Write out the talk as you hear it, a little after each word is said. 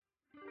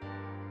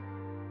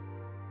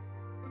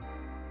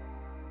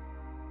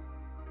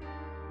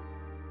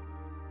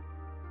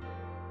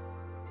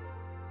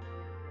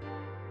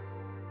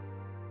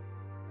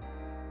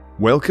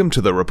Welcome to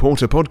the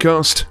Reporter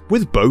Podcast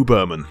with Bo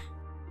Berman.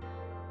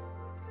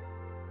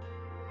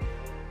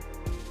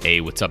 Hey,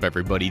 what's up,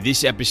 everybody?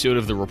 This episode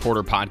of the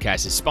Reporter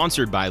Podcast is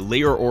sponsored by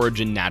Layer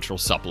Origin Natural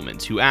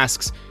Supplements, who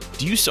asks,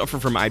 do you suffer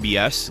from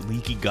IBS,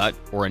 leaky gut,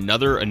 or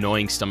another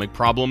annoying stomach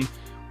problem?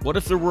 What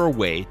if there were a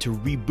way to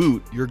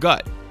reboot your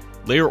gut?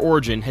 Layer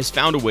Origin has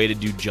found a way to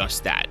do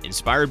just that,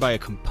 inspired by a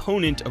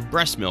component of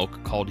breast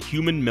milk called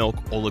human milk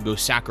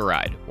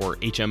oligosaccharide, or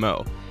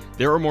HMO.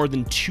 There are more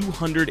than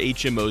 200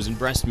 HMOs in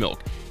breast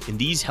milk, and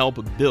these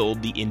help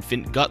build the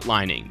infant gut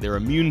lining, their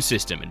immune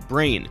system, and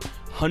brain.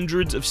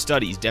 Hundreds of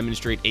studies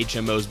demonstrate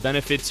HMO's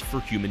benefits for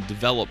human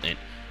development.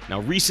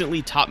 Now,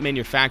 recently, top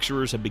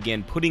manufacturers have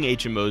begun putting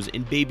HMOs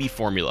in baby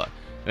formula.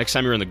 Next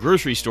time you're in the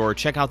grocery store,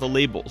 check out the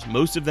labels.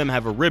 Most of them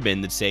have a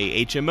ribbon that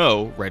say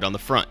HMO right on the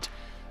front.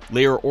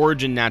 Layer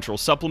Origin Natural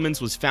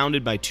Supplements was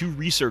founded by two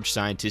research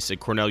scientists at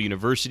Cornell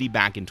University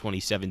back in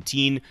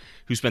 2017,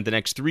 who spent the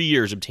next 3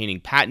 years obtaining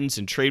patents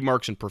and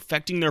trademarks and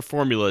perfecting their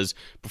formulas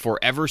before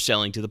ever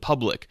selling to the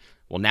public.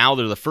 Well, now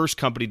they're the first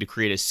company to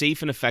create a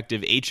safe and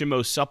effective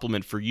HMO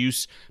supplement for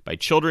use by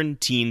children,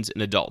 teens,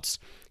 and adults.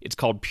 It's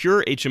called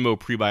Pure HMO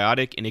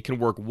Prebiotic, and it can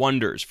work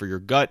wonders for your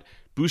gut,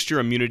 boost your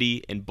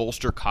immunity, and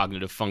bolster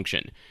cognitive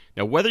function.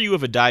 Now, whether you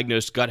have a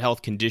diagnosed gut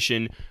health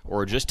condition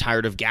or are just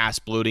tired of gas,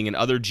 bloating, and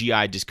other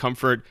GI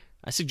discomfort,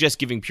 I suggest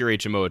giving Pure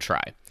HMO a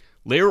try.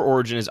 Layer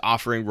Origin is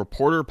offering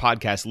Reporter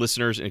Podcast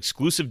listeners an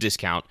exclusive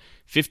discount,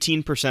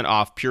 15%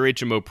 off Pure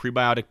HMO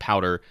Prebiotic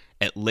Powder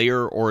at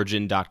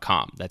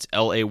layerorigin.com. That's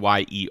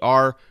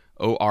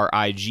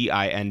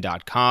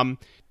LAYERORIGIN.com.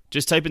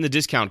 Just type in the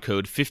discount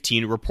code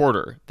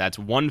 15REPORTER. That's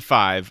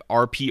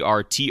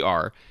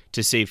 15RPRTR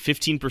to save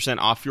 15%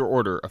 off your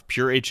order of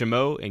Pure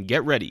HMO and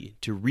get ready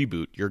to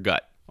reboot your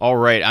gut. All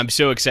right, I'm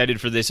so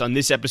excited for this. On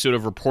this episode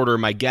of Reporter,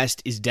 my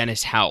guest is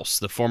Dennis House,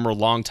 the former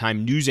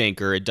longtime news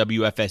anchor at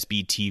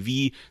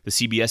WFSB-TV, the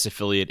CBS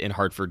affiliate in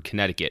Hartford,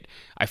 Connecticut.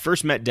 I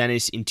first met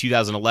Dennis in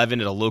 2011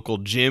 at a local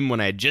gym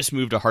when I had just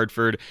moved to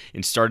Hartford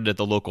and started at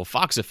the local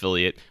Fox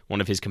affiliate, one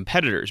of his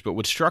competitors. But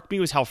what struck me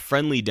was how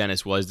friendly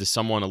Dennis was to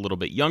someone a little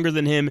bit younger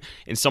than him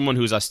and someone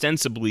who was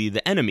ostensibly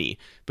the enemy.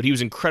 But he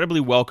was incredibly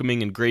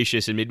welcoming and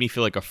gracious and made me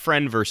feel like a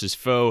friend versus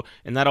foe,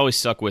 and that always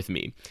stuck with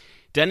me.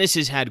 Dennis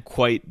has had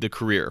quite the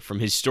career,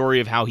 from his story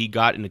of how he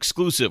got an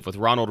exclusive with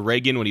Ronald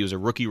Reagan when he was a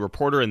rookie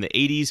reporter in the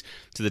 80s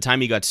to the time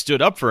he got stood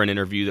up for an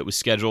interview that was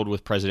scheduled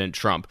with President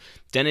Trump.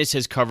 Dennis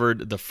has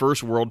covered the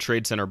first World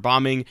Trade Center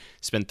bombing,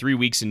 spent 3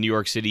 weeks in New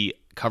York City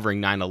covering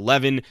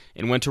 9/11,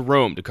 and went to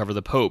Rome to cover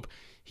the Pope.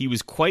 He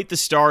was quite the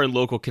star in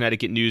local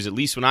Connecticut news, at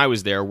least when I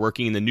was there,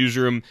 working in the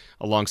newsroom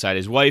alongside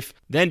his wife.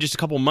 Then, just a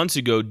couple months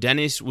ago,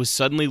 Dennis was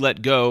suddenly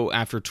let go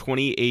after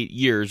 28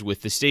 years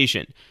with the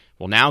station.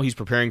 Well, now he's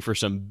preparing for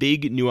some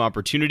big new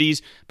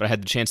opportunities, but I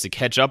had the chance to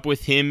catch up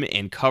with him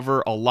and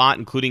cover a lot,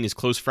 including his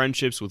close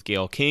friendships with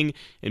Gayle King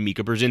and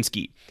Mika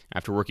Brzezinski,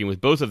 after working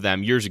with both of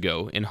them years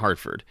ago in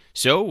Hartford.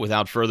 So,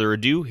 without further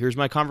ado, here's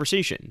my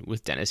conversation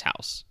with Dennis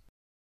House.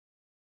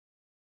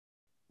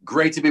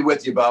 Great to be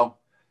with you, Bo.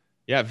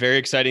 Yeah, very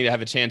exciting to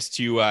have a chance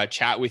to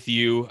chat with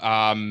you.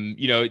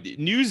 The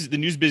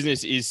news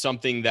business is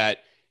something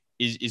that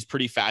is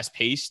pretty fast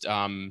paced.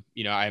 I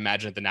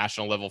imagine at the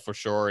national level for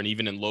sure, and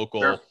even in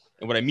local. Sure.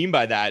 And what I mean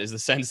by that is the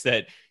sense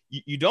that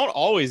you don't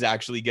always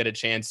actually get a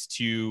chance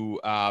to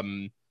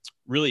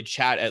really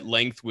chat at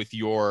length with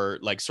your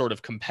sort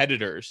of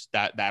competitors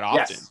that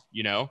often.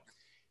 Yes.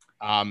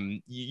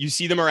 You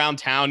see them around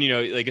town,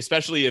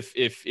 especially if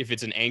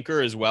it's an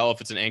anchor as well,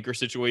 if it's an anchor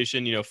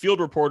situation, field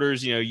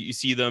reporters, you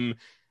see them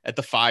at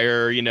the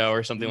fire,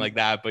 or something like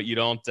that, but you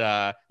don't,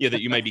 that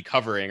you might be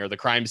covering, or the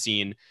crime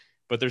scene,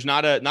 but there's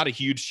not a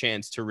huge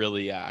chance to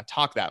really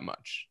talk that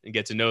much and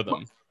get to know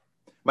them.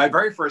 My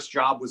very first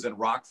job was in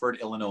Rockford,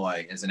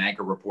 Illinois, as an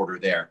anchor reporter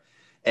there.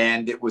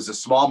 And it was a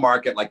small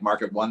market, like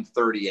market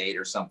 138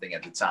 or something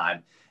at the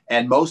time.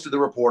 And most of the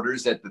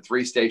reporters at the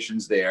three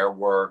stations there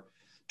were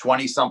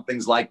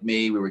 20-somethings like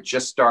me. We were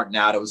just starting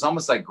out. It was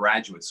almost like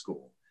graduate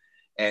school.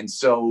 And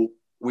so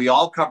we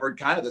all covered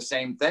kind of the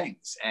same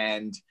things.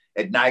 And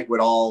at night,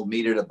 we'd all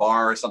meet at a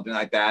bar or something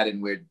like that,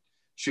 and we'd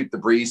shoot the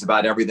breeze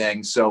about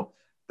everything. So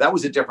that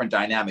was a different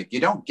dynamic. You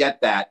don't get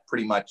that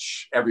pretty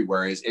much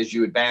everywhere. As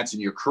you advance in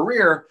your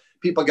career,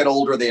 people get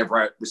older, they have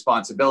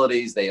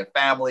responsibilities, they have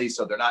families,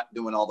 so they're not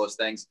doing all those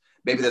things.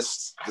 Maybe the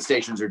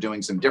stations are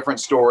doing some different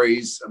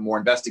stories, more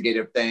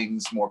investigative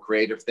things, more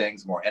creative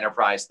things, more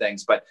enterprise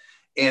things. But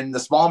in the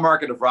small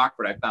market of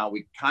Rockford, I found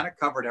we kind of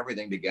covered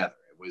everything together.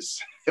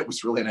 It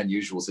was really an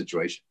unusual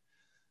situation.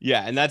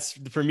 Yeah. And that's,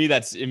 for me,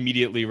 that's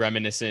immediately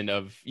reminiscent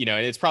of, and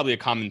it's probably a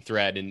common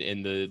thread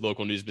in the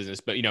local news business,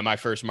 but, my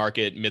first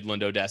market,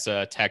 Midland,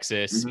 Odessa,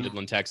 Texas,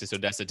 Midland, Texas,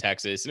 Odessa,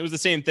 Texas. And it was the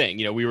same thing.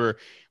 We were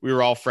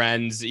all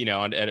friends,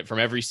 from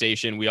every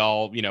station. We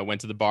all,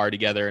 went to the bar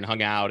together and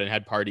hung out and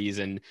had parties.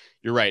 And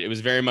you're right. It was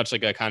very much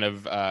like a kind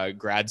of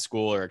grad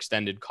school or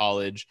extended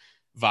college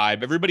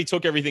vibe. Everybody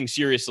took everything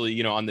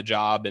seriously, on the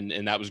job.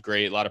 And that was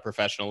great. A lot of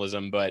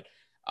professionalism, but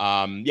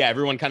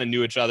everyone kind of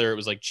knew each other. It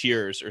was like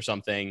Cheers or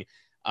something.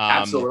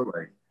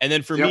 Absolutely. And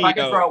then for you know, me, if I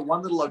can throw out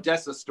one little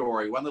Odessa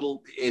story,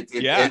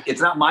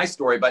 it's not my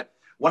story, but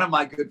one of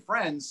my good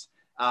friends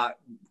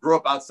grew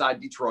up outside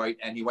Detroit,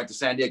 and he went to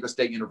San Diego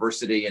State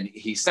University, and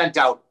he sent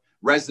out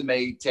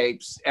resume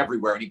tapes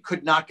everywhere, and he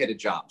could not get a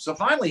job. So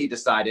finally he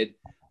decided,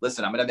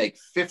 listen, I'm going to make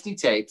 50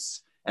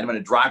 tapes, and I'm going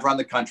to drive around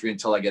the country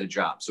until I get a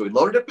job. So he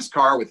loaded up his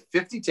car with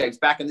 50 tapes.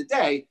 Back in the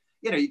day,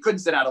 you know, you couldn't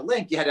send out a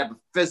link. You had to have a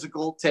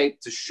physical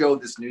tape to show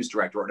this news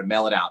director or to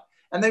mail it out.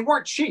 And they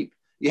weren't cheap.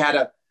 You had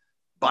to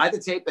buy the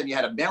tape, and you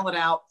had to mail it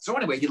out. So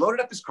anyway, he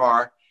loaded up his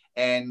car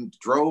and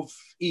drove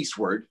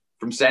eastward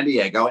from San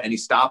Diego, and he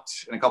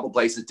stopped in a couple of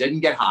places, didn't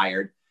get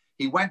hired.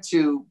 He went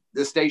to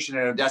the station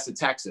in Odessa,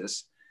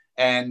 Texas,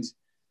 and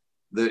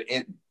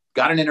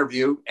got an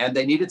interview, and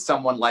they needed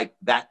someone like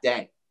that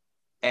day.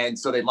 And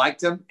so they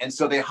liked him, and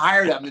so they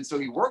hired him. And so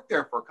he worked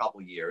there for a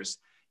couple of years.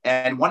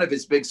 And one of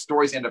his big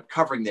stories he ended up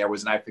covering there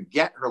was, and I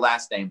forget her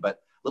last name,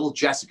 but little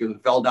Jessica who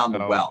fell down the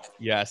well.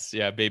 Yes.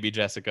 Yeah. Baby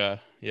Jessica.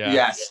 Yeah.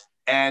 Yes.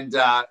 And,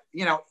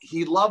 you know,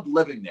 he loved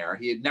living there.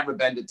 He had never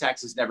been to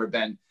Texas, never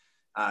been,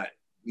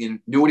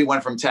 knew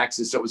anyone from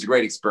Texas. So it was a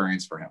great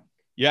experience for him.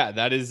 Yeah,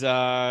 that is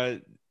a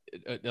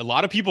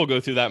lot of people go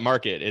through that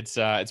market.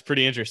 It's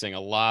pretty interesting. A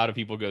lot of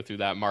people go through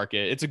that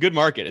market. It's a good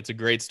market. It's a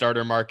great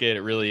starter market.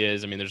 It really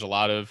is. I mean, there's a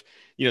lot of,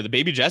 you know, the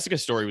Baby Jessica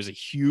story was a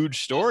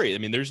huge story. I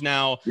mean, there's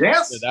now,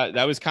 yes,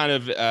 that was kind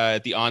of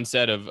at the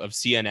onset of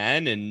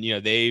CNN, and, you know,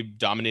 they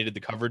dominated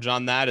the coverage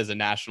on that as a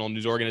national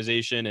news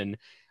organization. And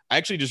I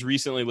actually just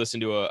recently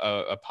listened to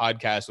a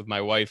podcast with my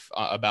wife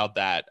about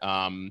that,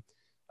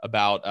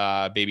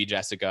 about Baby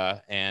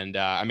Jessica. And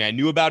I mean, I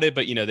knew about it,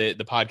 but, you know, the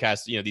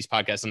podcast, you know, these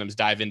podcasts sometimes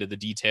dive into the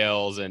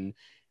details, and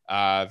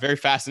very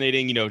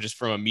fascinating, you know, just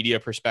from a media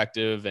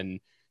perspective and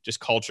just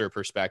culture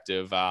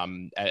perspective.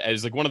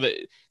 As like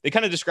they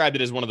kind of described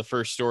it as one of the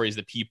first stories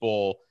that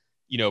people,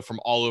 you know, from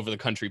all over the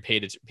country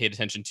paid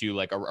attention to,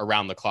 like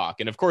around the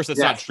clock. And of course that's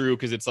not true,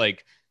 because it's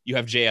like you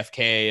have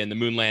JFK and the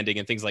moon landing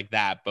and things like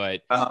that.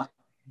 But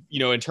you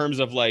know, in terms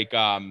of like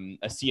a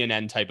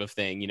CNN type of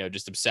thing, you know,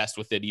 just obsessed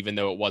with it, even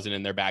though it wasn't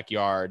in their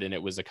backyard, and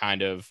it was a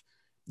kind of,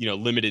 you know,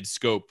 limited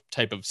scope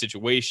type of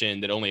situation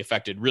that only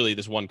affected really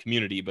this one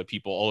community, but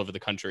people all over the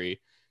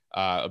country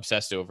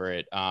obsessed over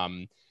it.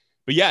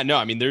 But yeah, no,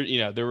 I mean,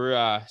 there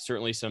were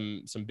certainly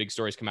some big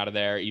stories come out of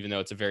there, even though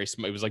it's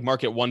it was like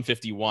market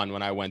 151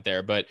 when I went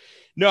there. But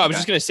no, I was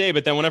just going to say,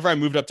 but then whenever I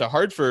moved up to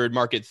Hartford,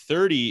 market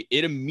 30,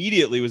 it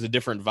immediately was a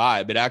different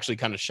vibe. It actually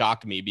kind of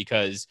shocked me,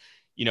 because,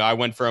 you know, I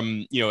went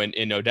from, you know,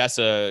 in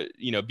Odessa,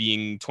 you know,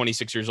 being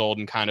 26 years old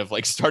and kind of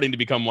like starting to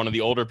become one of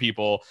the older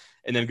people,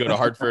 and then go to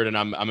Hartford and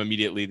I'm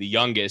immediately the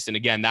youngest. And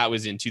again, that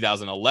was in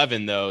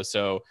 2011 though.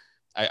 So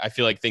I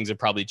feel like things have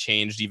probably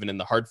changed even in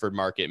the Hartford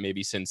market,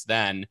 maybe since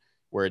then,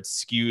 where it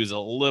skews a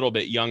little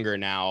bit younger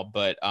now.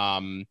 But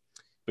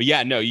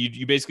yeah, no,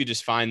 you basically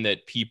just find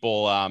that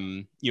people,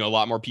 you know, a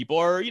lot more people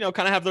are, you know,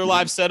 kind of have their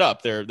lives set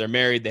up. They're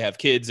married, they have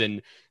kids.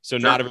 And so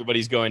not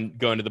everybody's going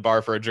to the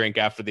bar for a drink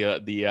after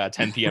the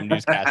 10 PM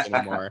newscast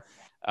anymore.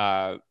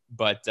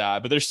 But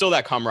there's still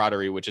that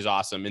camaraderie, which is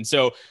awesome. And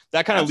so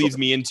that kind of leads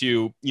me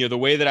into, you know, the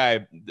way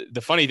that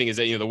the funny thing is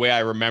that, you know, the way I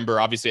remember,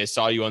 obviously I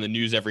saw you on the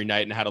news every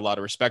night and had a lot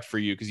of respect for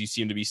you, because you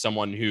seem to be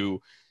someone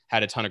who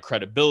had a ton of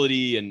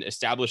credibility and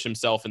established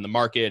himself in the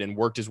market and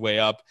worked his way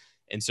up.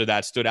 And so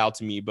that stood out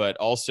to me, but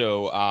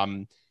also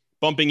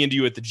bumping into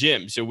you at the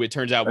gym. So it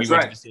turns out we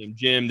went to the same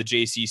gym, the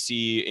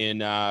JCC in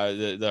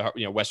the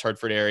you know, West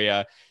Hartford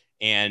area.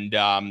 And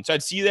so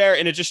I'd see you there,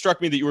 and it just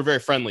struck me that you were very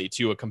friendly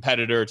to a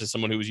competitor, to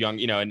someone who was young,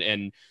 you know,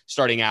 and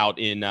starting out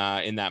in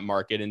that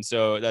market. And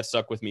so that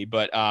stuck with me.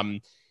 But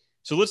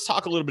so let's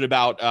talk a little bit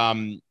about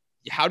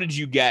how did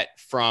you get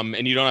from,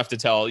 and you don't have to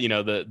tell, you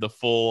know, the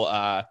full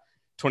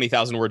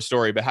 20,000 word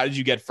story, but how did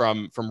you get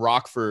from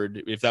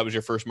Rockford, if that was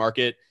your first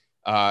market?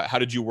 How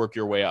did you work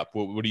your way up?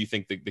 What do you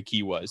think the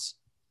key was?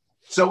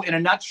 So in a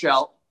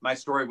nutshell, my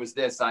story was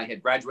this: I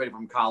had graduated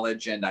from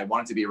college and I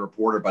wanted to be a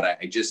reporter, but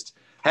I just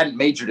hadn't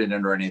majored in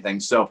it or anything.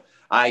 So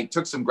I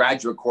took some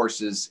graduate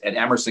courses at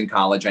Emerson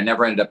College. I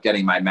never ended up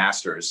getting my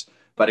master's,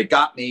 but it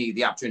got me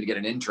the opportunity to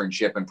get an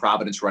internship in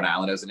Providence, Rhode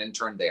Island. I was an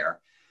intern there,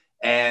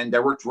 and I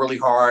worked really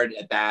hard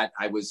at that.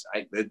 I was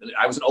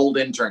an old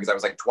intern because I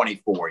was like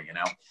 24, you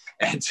know,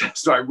 and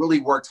so I really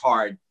worked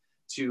hard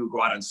to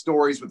go out on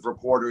stories with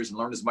reporters and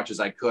learn as much as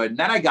I could. And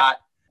then I got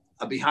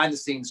a behind the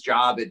scenes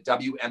job at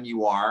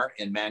WMUR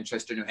in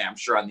Manchester, New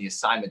Hampshire, on the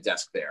assignment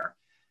desk there.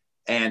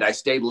 And I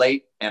stayed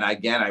late. And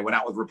again, I went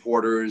out with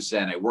reporters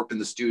and I worked in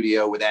the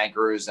studio with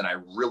anchors, and I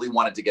really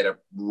wanted to get a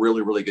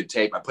really, really good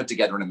tape. I put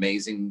together an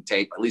amazing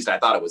tape. At least I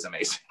thought it was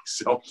amazing.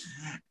 So,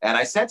 and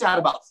I sent out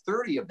about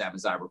 30 of them,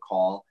 as I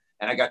recall.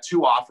 And I got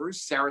 2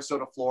 offers: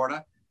 Sarasota,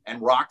 Florida,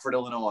 and Rockford,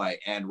 Illinois.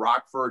 And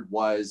Rockford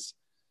was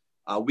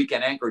a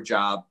weekend anchor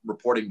job,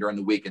 reporting during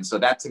the week. And so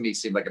that to me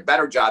seemed like a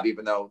better job,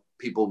 even though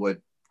people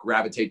would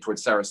gravitate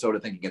towards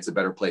Sarasota thinking it's a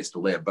better place to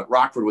live. But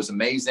Rockford was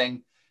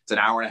amazing. It's an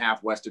hour and a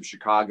half west of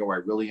Chicago. I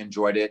really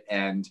enjoyed it.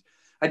 And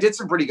I did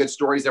some pretty good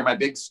stories there. My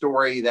big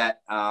story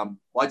that, I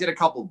did a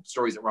couple of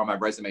stories that were on my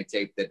resume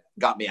tape that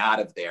got me out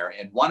of there.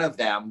 And one of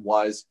them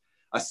was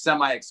a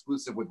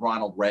semi-exclusive with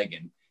Ronald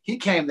Reagan. He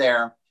came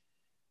there.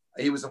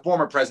 He was a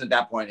former president at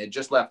that point, had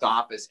just left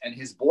office, and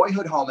his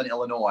boyhood home in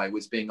Illinois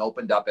was being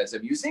opened up as a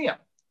museum.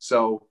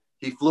 So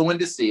he flew in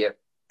to see it,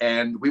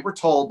 and we were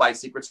told by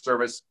Secret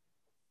Service,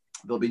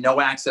 there'll be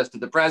no access to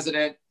the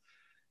president.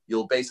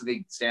 You'll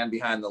basically stand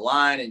behind the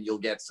line and you'll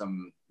get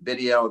some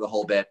video, the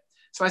whole bit.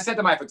 So I said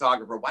to my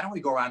photographer, why don't we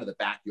go around to the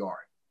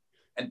backyard?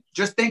 And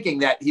just thinking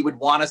that he would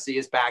want to see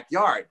his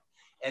backyard.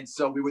 And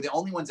so we were the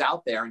only ones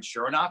out there. And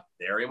sure enough,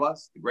 there he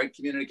was. The great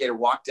communicator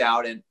walked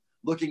out, and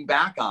looking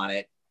back on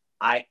it,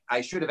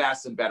 I should have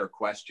asked some better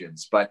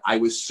questions, but I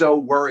was so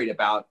worried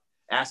about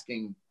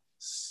asking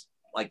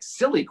like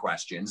silly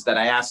questions that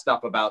I asked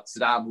stuff about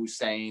Saddam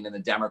Hussein and the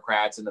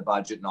Democrats and the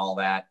budget and all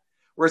that.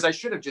 Whereas I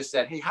should have just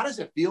said, hey, how does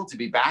it feel to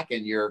be back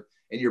in your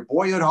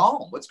boyhood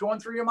home? What's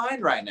going through your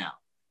mind right now?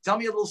 Tell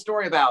me a little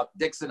story about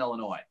Dixon,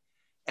 Illinois.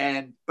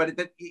 But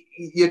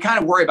you kind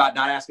of worry about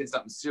not asking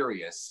something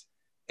serious.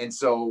 And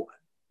so,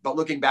 but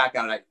looking back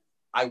on it,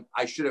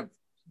 I should have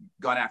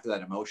gone after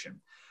that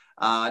emotion.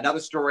 Another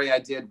story I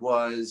did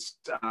was,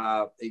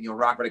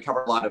 Rockford. I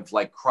covered a lot of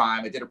like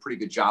crime. I did a pretty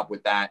good job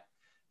with that,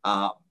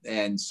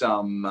 and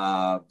some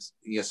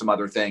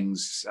other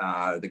things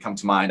that come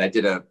to mind. I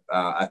did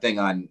a thing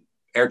on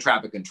air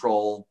traffic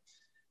control.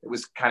 It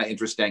was kind of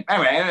interesting.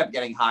 Anyway, I ended up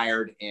getting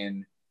hired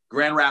in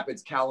Grand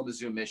Rapids,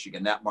 Kalamazoo,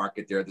 Michigan. That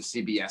market there, the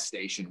CBS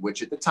station,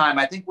 which at the time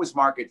I think was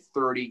market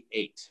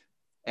 38,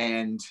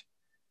 and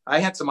I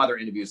had some other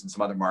interviews in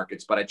some other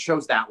markets, but I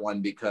chose that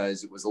one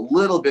because it was a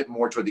little bit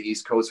more toward the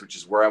East Coast, which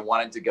is where I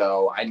wanted to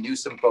go. I knew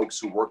some folks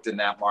who worked in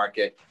that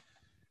market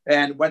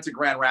and went to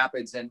Grand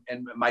Rapids. And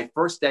my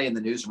first day in the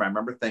newsroom, I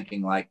remember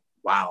thinking like,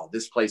 wow,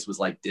 this place was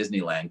like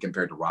Disneyland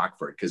compared to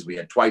Rockford, because we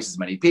had twice as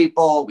many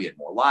people. We had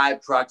more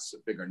live trucks, a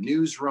bigger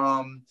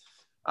newsroom.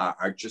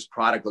 Our just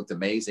product looked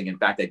amazing. In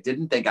fact, I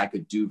didn't think I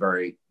could do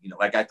I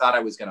thought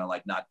I was going to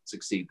like not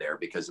succeed there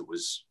because it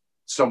was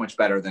so much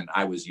better than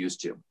I was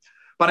used to.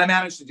 But I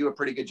managed to do a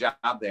pretty good job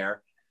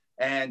there,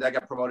 and I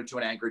got promoted to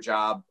an anchor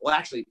job. Well,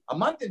 actually, a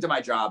month into my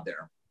job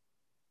there,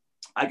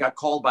 I got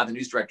called by the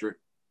news director.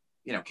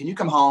 Can you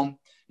come home?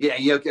 Yeah,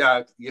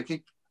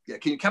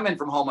 can you come in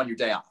from home on your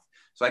day off?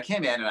 So I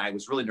came in, and I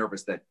was really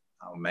nervous that,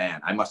 oh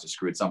man, I must have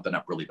screwed something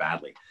up really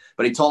badly.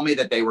 But he told me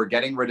that they were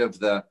getting rid of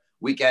the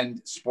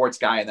weekend sports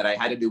guy, and that I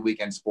had to do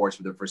weekend sports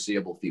for the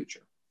foreseeable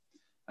future.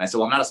 And I said,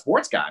 well, I'm not a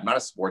sports guy. I'm not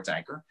a sports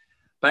anchor.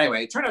 But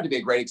anyway, it turned out to be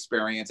a great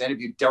experience. I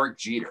interviewed Derek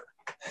Jeter.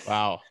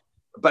 Wow.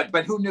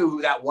 But who knew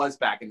who that was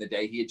back in the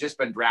day? He had just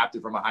been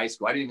drafted from a high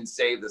school. I didn't even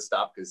save the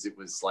stuff because it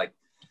was like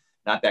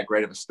not that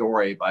great of a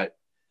story. But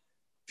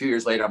a few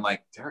years later, I'm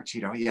like, Derek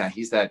Jeter, oh yeah,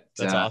 he's that.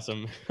 That's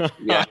awesome.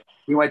 Yeah.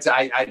 We went to,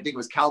 I think it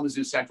was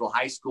Kalamazoo Central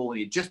High School, and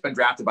he'd just been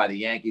drafted by the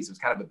Yankees. It was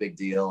kind of a big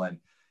deal. And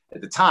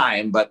at the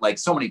time, but like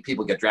so many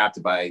people get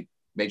drafted by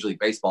Major League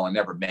Baseball and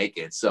never make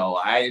it. So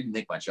I didn't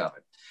think much of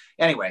it.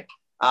 Anyway,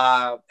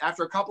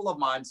 after a couple of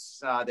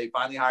months, they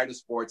finally hired a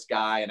sports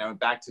guy, and I went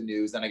back to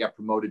news. Then I got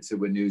promoted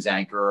to a news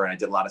anchor, and I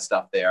did a lot of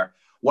stuff there.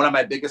 One of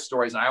my biggest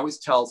stories, and I always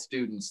tell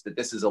students that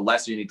this is a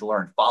lesson you need to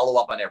learn: follow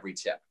up on every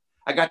tip.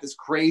 I got this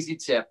crazy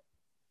tip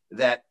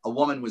that a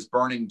woman was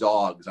burning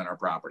dogs on her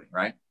property,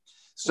 right?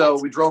 So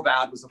we drove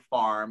out. It was a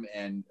farm,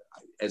 and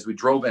as we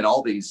drove in,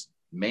 all these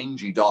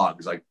mangy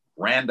dogs like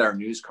ran our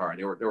news car.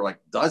 There were like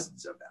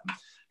dozens of them.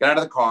 Got out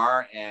of the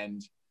car,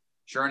 and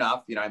sure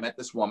enough, I met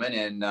this woman,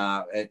 and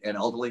an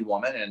elderly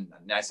woman,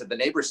 and I said, the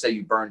neighbors say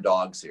you burn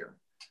dogs here.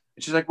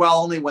 And she's like,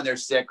 well, only when they're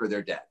sick or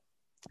they're dead.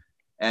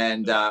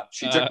 And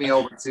she took me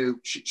over to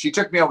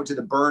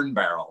the burn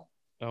barrel.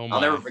 Oh my.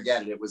 I'll never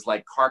forget it. It was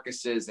like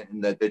carcasses,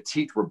 and the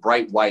teeth were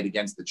bright white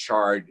against the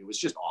charred. It was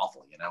just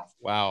awful,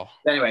 Wow.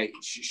 Anyway,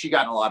 she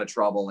got in a lot of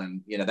trouble,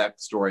 and that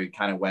story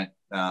kind of went,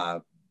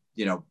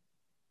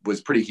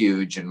 was pretty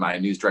huge, and my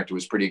news director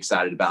was pretty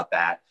excited about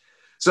that.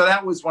 So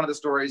that was one of the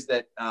stories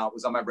that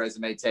was on my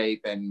resume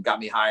tape and got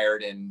me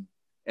hired in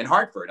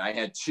Hartford. I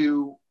had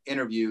 2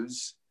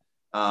 interviews.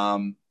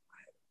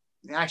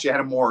 Actually, I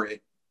had more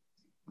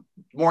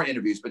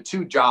interviews, but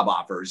 2 job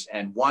offers.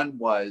 And one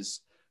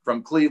was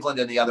from Cleveland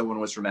and the other one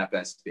was from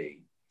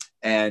FSB.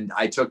 And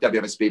I took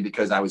WFSB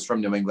because I was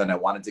from New England. I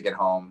wanted to get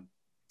home.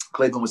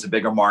 Cleveland was a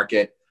bigger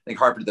market. I think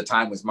Hartford at the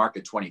time was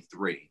market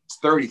 23. It's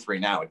 33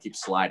 now. It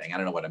keeps sliding. I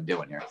don't know what I'm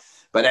doing here.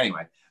 But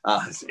anyway,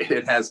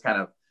 it has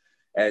kind of,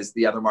 as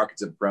the other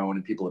markets have grown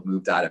and people have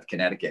moved out of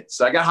Connecticut.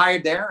 So I got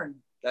hired there, and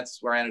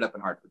that's where I ended up in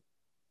Hartford.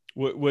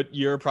 What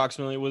year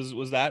approximately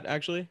was that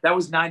actually? That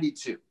was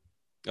 92.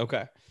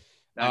 Okay.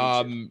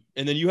 92.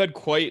 And then you had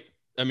quite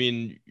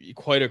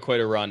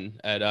a run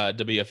at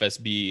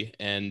WFSB,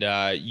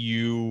 and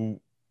you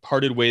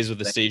parted ways with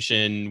the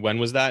station. When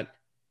was that?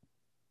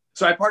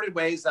 So I parted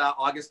ways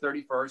August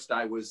 31st.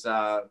 I was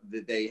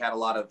they had a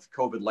lot of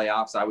COVID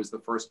layoffs. I was the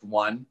first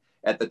one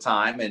at the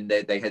time, and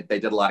they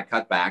did a lot of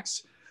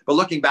cutbacks. But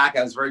looking back,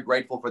 I was very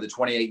grateful for the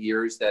 28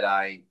 years that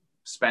I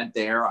spent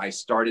there. I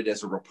started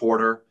as a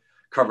reporter,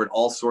 covered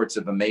all sorts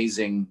of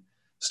amazing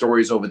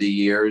stories over the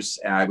years.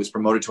 I was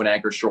promoted to an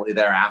anchor shortly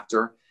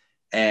thereafter.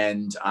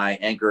 and I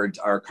anchored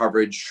our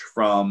coverage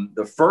from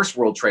the first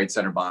World Trade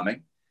Center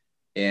bombing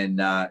in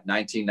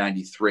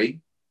 1993.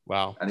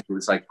 Wow. I think it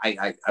was like,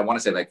 I want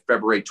to say like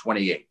February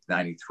 28th,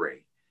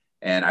 93.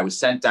 And I was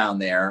sent down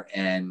there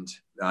and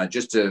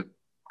just to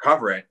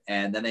cover it.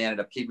 And then they ended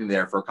up keeping me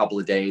there for a couple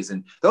of days.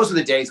 And those were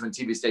the days when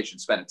TV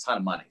stations spent a ton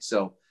of money.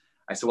 So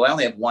I said, well, I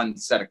only have one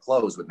set of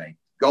clothes with me.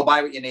 Go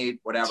buy what you need,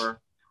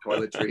 whatever,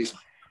 toiletries.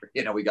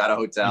 We got a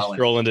hotel. You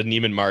stroll into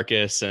Neiman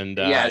Marcus and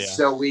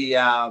so we,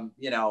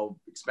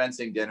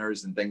 expensing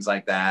dinners and things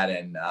like that.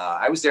 And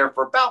I was there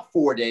for about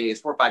 4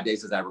 or 5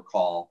 days, as I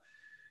recall.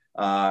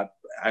 I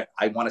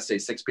want to say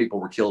 6 people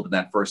were killed in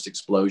that first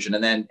explosion.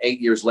 And then 8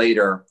 years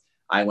later,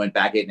 I went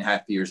back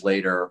 8.5 years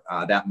later.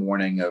 That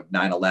morning of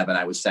 9/11,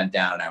 I was sent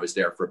down and I was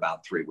there for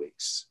about 3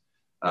 weeks.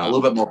 A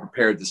little bit more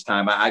prepared this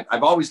time.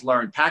 I've always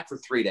learned pack for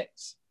 3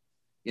 days.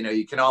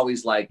 You can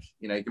always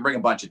you can bring a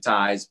bunch of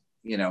ties,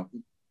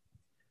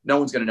 no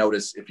one's going to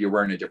notice if you're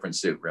wearing a different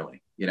suit,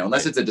 really,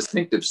 unless it's a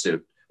distinctive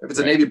suit. If it's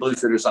a navy blue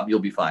suit or something, you'll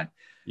be fine.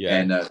 Yeah.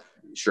 And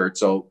shirt.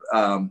 So,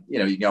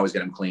 you can always get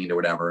them cleaned or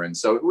whatever. And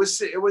so it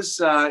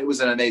was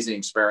an amazing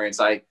experience.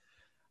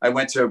 I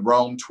went to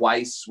Rome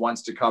twice,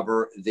 once to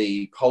cover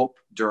the Pope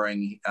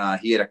during,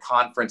 he had a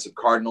conference of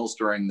cardinals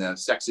during the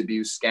sex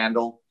abuse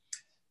scandal.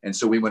 And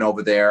so we went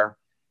over there,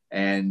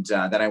 and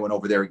then I went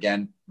over there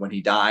again when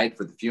he died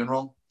for the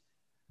funeral.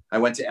 I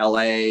went to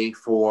LA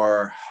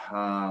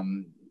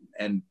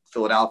and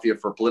Philadelphia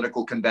for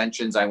political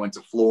conventions. I went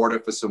to Florida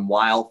for some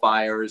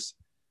wildfires. I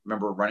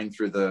remember running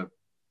through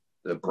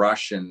the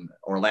brush in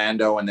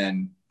Orlando. And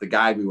then the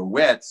guy we were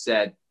with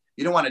said,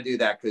 you don't want to do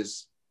that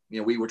because,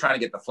 we were trying to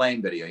get the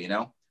flame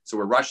video, so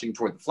we're rushing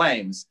toward the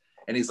flames.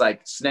 And he's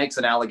like, snakes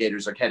and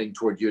alligators are heading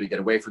toward you to get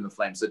away from the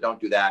flames. So don't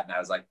do that. And I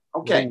was like,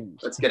 okay,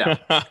 let's get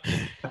out.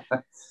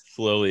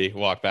 Slowly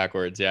walk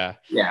backwards. Yeah.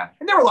 Yeah.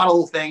 And there were a lot of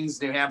little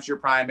things, New Hampshire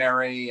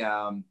primary,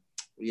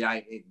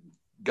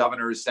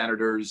 governors,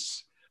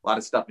 senators, a lot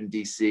of stuff in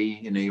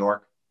DC, in New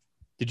York.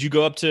 Did you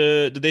go up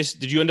to,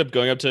 did you end up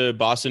going up to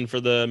Boston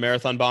for the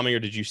marathon bombing, or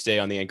did you stay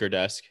on the anchor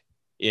desk?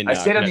 I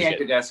stayed on the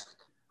anchor desk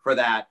for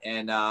that.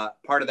 And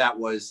part of that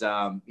was,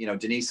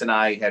 Denise and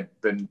I had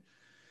been,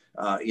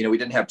 we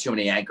didn't have too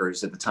many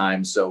anchors at the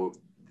time. So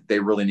they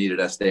really needed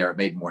us there. It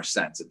made more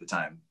sense at the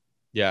time.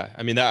 Yeah.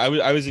 I mean,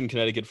 I was in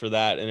Connecticut for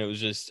that. And it was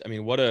just,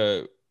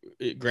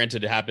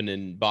 granted it happened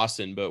in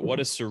Boston, but what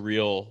a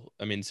surreal,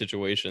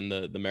 situation,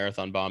 the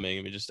marathon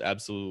bombing. Just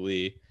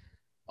absolutely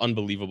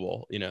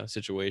unbelievable,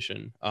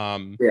 situation.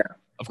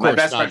 Of course, my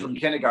best friend from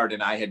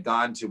kindergarten, I had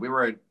gone to, we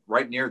were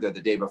right near there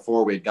the day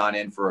before. We had gone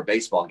in for a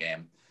baseball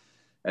game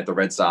at the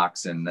Red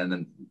Sox. And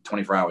then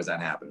 24 hours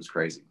that happened. It was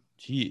crazy.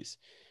 Jeez.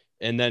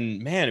 And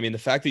then, man, the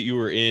fact that you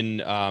were in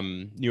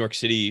New York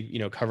City,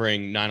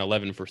 covering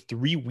 9/11 for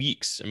 3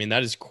 weeks.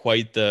 That is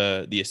quite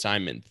the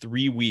assignment.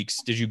 3 weeks.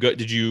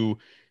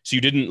 So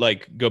you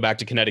didn't go back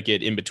to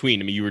Connecticut in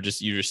between? You were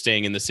just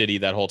staying in the city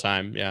that whole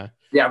time. Yeah.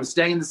 Yeah. I was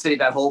staying in the city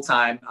that whole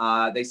time.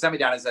 They sent me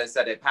down, as I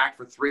said, I packed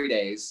for 3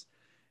 days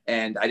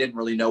and I didn't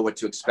really know what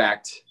to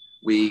expect.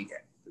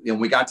 When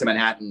we got to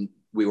Manhattan,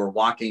 we were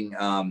walking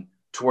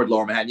toward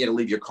Lower Manhattan. You had to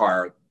leave your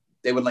car.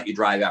 They wouldn't let you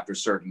drive after a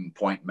certain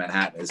point in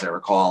Manhattan, as I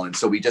recall. And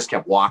so we just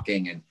kept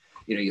walking, and,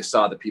 you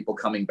saw the people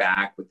coming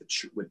back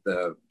with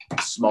the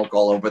smoke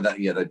all over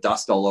the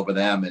dust all over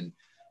them. And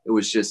it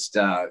was just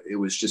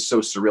so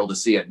surreal to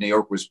see it. New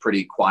York was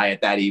pretty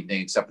quiet that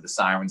evening, except for the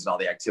sirens and all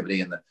the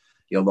activity in the,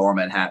 Lower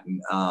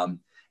Manhattan. And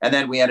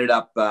then we ended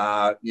up,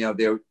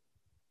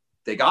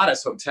 they got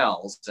us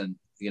hotels, and,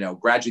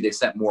 gradually they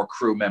sent more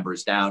crew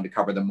members down to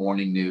cover the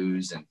morning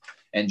news and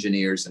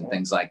engineers and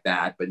things like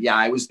that. But yeah,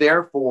 I was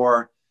there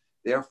for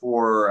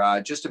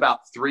just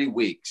about 3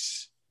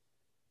 weeks.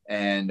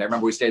 And I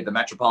remember we stayed at the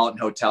Metropolitan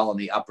Hotel on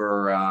the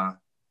Upper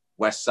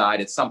West Side.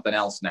 It's something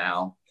else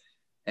now.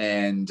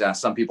 And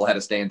some people had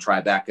to stay in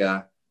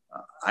Tribeca.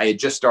 I had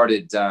just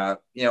started, Karen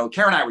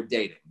and I were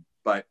dating,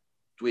 but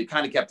we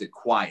kind of kept it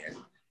quiet.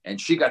 And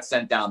she got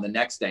sent down the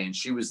next day, and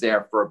she was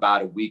there for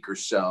about a week or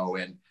so.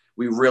 And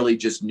we really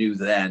just knew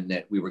then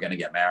that we were going to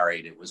get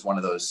married. It was one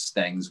of those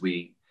things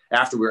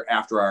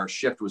after our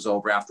shift was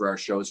over, after our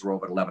shows were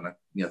over at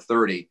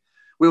 11:30,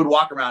 we would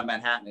walk around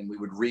Manhattan and we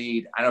would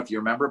read, I don't know if you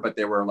remember, but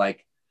there were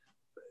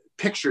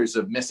pictures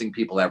of missing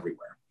people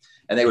everywhere.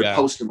 And they would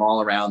post them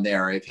all around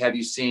there. Have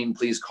you seen,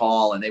 please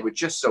call. And they were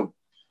just so,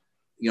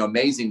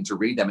 amazing to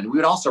read them. And we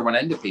would also run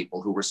into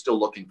people who were still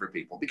looking for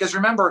people, because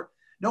remember,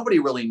 nobody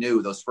really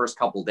knew those first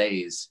couple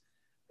days,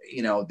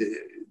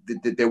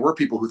 there were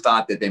people who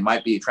thought that they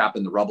might be trapped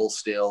in the rubble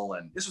still.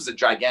 And this was a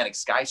gigantic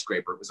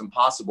skyscraper. It was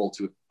impossible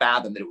to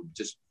fathom that it would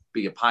just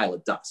be a pile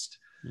of dust.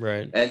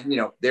 Right.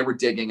 And, they were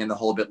digging in the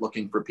whole bit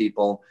looking for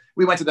people.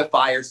 We went to the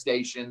fire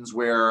stations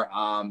where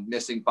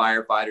missing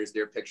firefighters,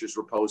 their pictures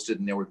were posted,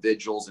 and there were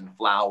vigils and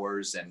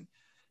flowers. And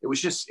it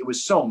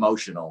was so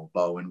emotional,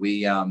 Bo. And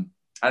we, I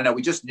don't know,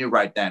 we just knew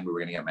right then we were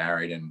going to get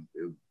married, and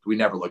we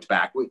never looked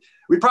back.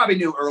 We probably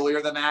knew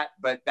earlier than that,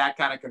 but that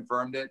kind of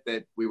confirmed it,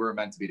 that we were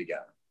meant to be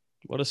together.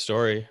 What a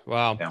story.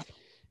 Wow. Yeah.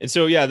 And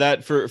so, yeah,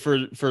 that for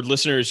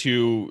listeners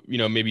who,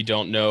 maybe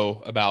don't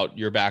know about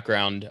your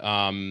background,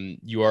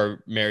 you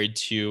are married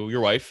to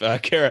your wife,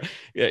 Kara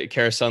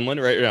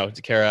Sundlin, right? No,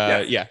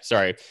 Kara. Yes. Yeah,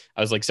 sorry.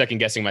 I was like second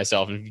guessing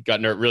myself and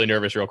got really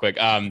nervous real quick.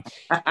 Kara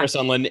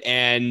Sundlin.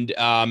 And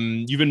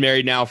you've been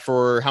married now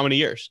for how many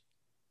years?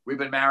 We've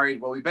been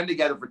married. Well, we've been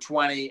together for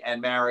 20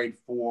 and married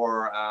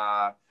for,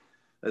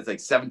 that's like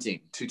 17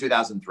 to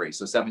 2003.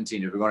 So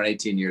 17, we're going on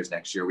 18 years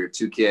next year. We have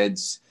 2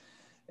 kids.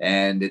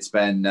 And it's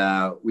been,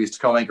 we used to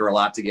co-anchor a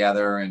lot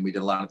together, and we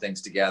did a lot of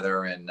things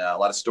together, and a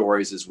lot of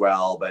stories as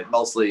well. But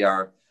mostly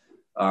our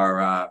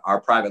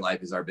private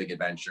life is our big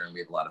adventure, and we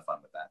have a lot of fun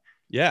with that.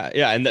 Yeah,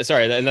 yeah, and that's what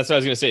I was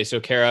going to say.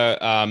 So Kara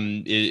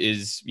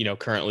is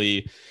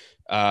currently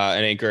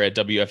an anchor at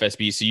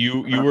WFSB. So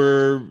you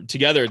were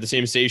together at the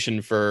same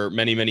station for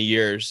many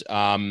years.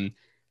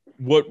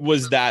 What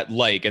was that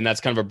like? And that's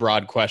kind of a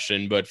broad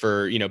question, but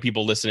for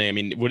people listening, I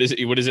mean, what is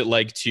it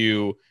like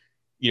to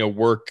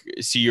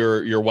see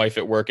your wife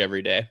at work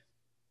every day?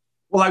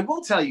 Well, I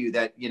will tell you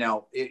that,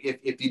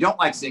 if you don't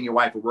like seeing your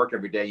wife at work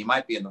every day, you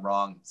might be in the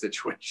wrong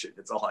situation.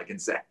 That's all I can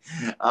say.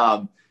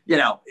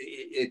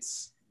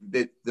 It's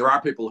that there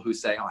are people who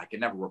say, oh, I can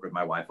never work with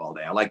my wife all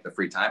day. I like the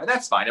free time. And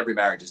that's fine. Every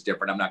marriage is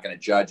different. I'm not going to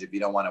judge. If you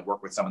don't want to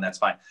work with someone, that's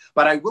fine.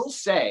 But I will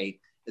say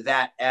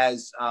that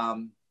as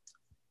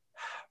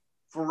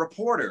for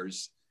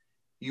reporters,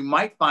 you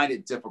might find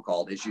it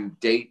difficult as you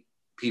date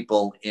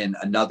people in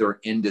another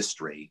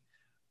industry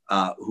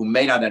who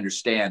may not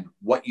understand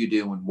what you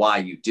do and why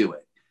you do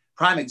it.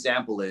 Prime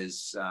example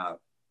is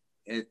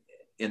in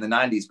the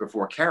 90s,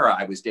 before Kara,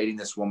 I was dating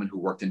this woman who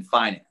worked in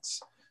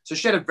finance. So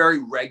she had a very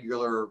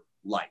regular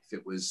life.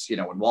 It was,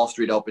 when Wall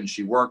Street opened,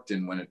 she worked,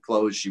 and when it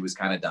closed, she was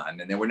kind of done.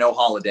 And there were no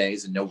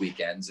holidays and no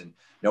weekends and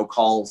no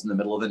calls in the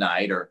middle of the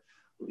night, or,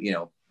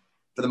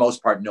 for the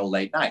most part, no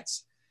late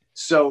nights.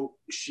 So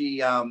she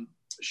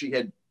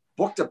had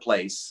booked a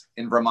place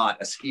in Vermont,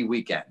 a ski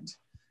weekend,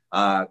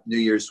 New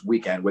Year's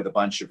weekend, with a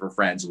bunch of her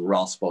friends. We were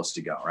all supposed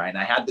to go, right? And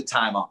I had the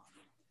time off.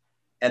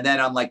 And then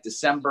on like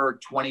December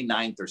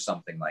 29th or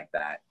something like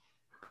that,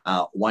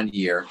 one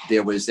year,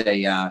 there was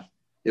a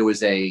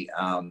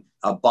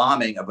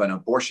bombing of an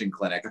abortion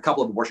clinic, a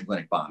couple of abortion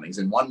clinic bombings,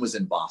 and one was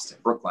in Boston,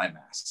 Brookline,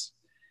 Mass.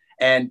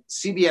 And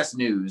CBS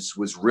News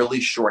was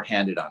really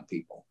shorthanded on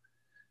people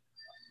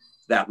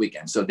that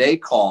weekend. So they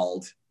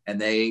called and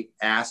they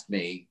asked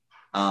me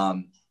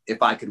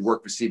if I could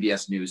work for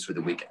CBS News for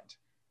the weekend.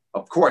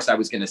 Of course, I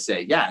was going to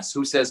say yes.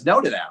 Who says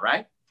no to that,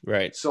 right?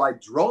 Right. So I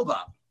drove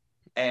up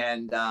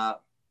and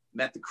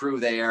met the crew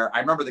there. I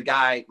remember the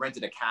guy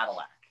rented a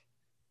Cadillac,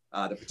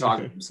 the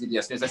photographer from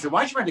CBS News. I said,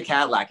 why'd you rent a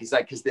Cadillac? He's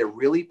like, because they're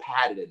really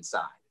padded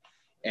inside.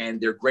 And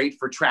they're great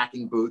for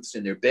tracking booths,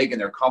 and they're big and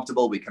they're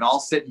comfortable. We can all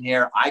sit in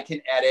here. I can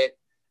edit.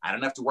 I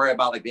don't have to worry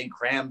about like being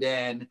crammed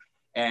in.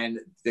 And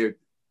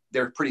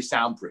they're pretty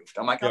soundproofed.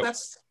 I'm like, oh,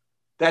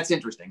 that's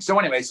interesting. So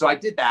anyway, so I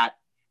did that.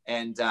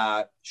 And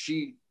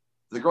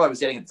the girl I was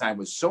dating at the time,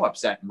 was so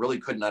upset and really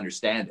couldn't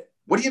understand it.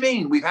 What do you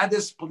mean? We've had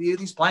these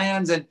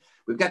plans, and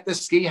we've got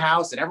this ski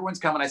house, and everyone's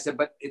coming. I said,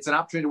 but it's an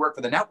opportunity to work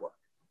for the network.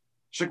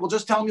 She's like, well,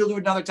 just tell them you'll do it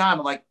another time.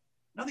 I'm like,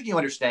 I don't think you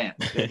understand.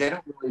 They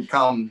don't really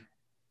come.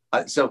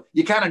 So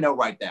you kind of know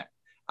right then.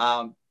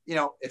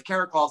 If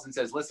Kara calls and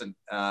says, listen,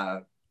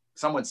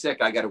 someone's sick,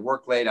 I got to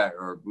work late,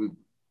 or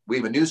we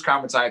have a news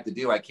conference I have to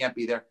do, I can't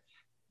be there.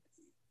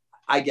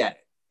 I get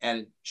it.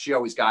 And she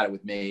always got it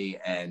with me.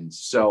 And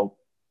so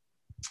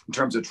in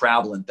terms of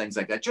travel and things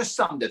like that, just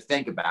something to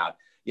think about.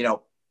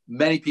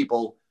 Many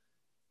people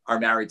are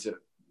married to,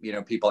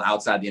 people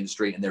outside the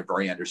industry, and they're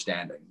very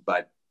understanding.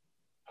 But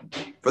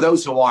for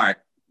those who aren't,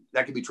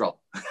 that could be trouble.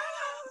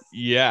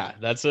 Yeah,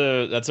 that's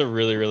a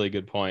really, really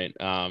good point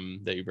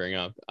that you bring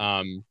up.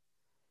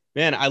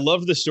 Man, I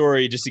love the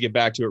story, just to get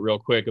back to it real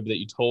quick, that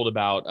you told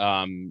about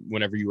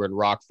whenever you were in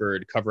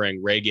Rockford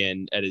covering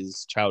Reagan at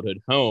his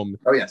childhood home.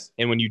 Oh, yes.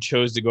 And when you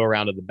chose to go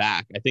around to the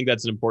back. I think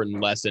that's an important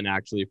lesson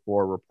actually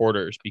for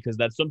reporters, because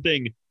that's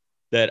something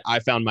that I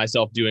found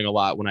myself doing a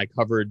lot when I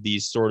covered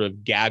these sort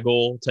of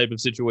gaggle type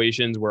of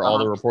situations where all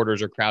the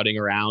reporters are crowding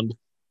around.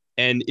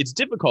 And it's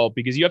difficult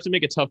because you have to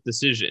make a tough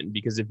decision,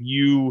 because if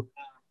you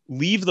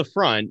leave the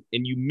front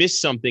and you miss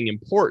something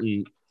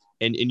important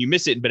and you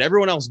miss it, but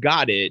everyone else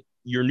got it,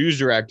 your news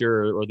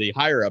director or the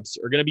higher ups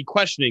are going to be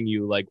questioning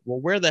you like,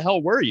 well, where the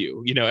hell were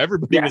you?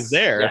 Everybody was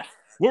there. Yes.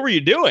 What were you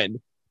doing?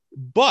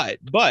 But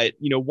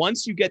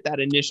once you get that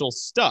initial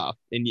stuff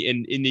and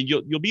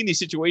you'll be in these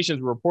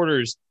situations where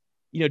reporters,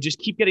 just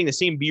keep getting the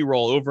same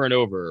B-roll over and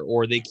over,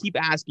 or they keep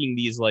asking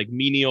these like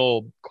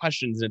menial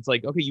questions. And it's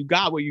like, okay, you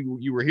got what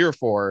you were here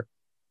for.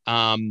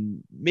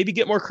 Maybe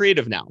get more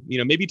creative now,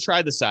 maybe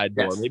try the side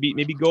door,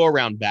 maybe go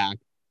around back.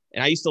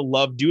 And I used to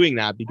love doing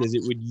that because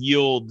it would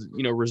yield,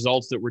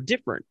 results that were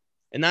different.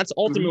 And that's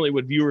ultimately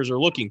what viewers are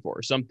looking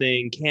for,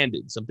 something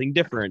candid, something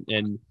different.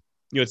 And,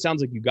 it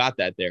sounds like you got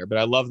that there, but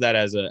I love that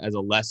as a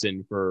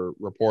lesson for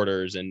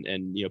reporters and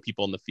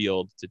people in the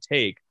field to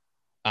take.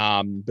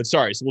 But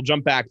sorry, so we'll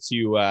jump back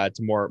to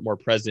more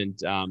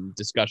present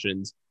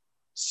discussions.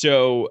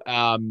 So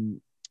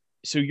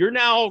so you're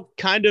now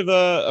kind of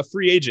a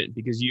free agent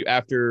because you,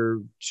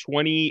 after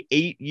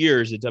 28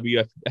 years at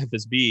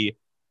WFSB,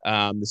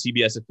 the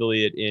CBS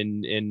affiliate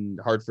in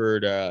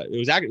Hartford, it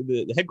was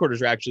actually the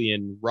headquarters are actually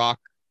in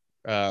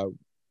Des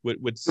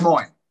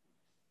Moines.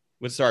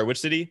 Which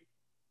city?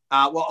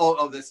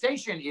 The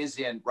station is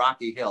in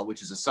Rocky Hill,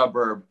 which is a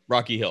suburb.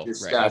 Rocky Hill,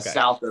 just right? Okay.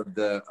 South of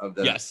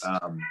Yes.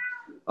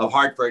 Of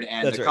Hartford,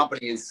 and That's the right.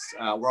 company is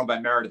we're owned by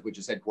Meredith, which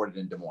is headquartered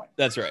in Des Moines.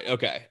 That's right.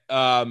 Okay.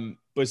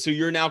 But so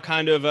you're now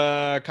kind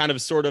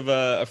of sort of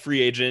a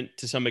free agent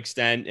to some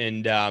extent,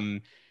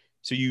 and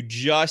so you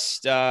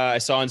just I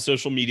saw on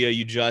social media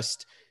you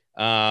just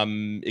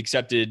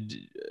accepted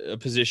a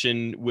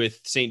position with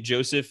St.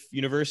 Joseph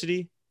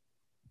University.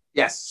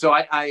 Yes. So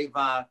I've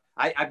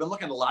been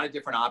looking at a lot of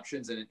different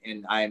options,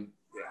 and I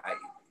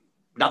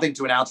nothing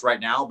to announce right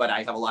now, but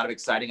I have a lot of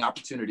exciting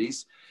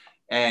opportunities.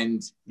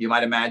 And you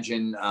might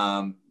imagine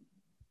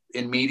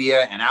in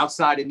media and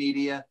outside of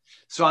media.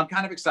 So I'm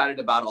kind of excited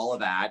about all of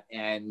that.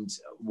 And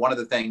one of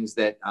the things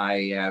that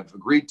I have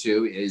agreed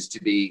to is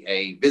to be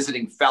a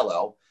visiting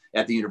fellow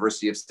at the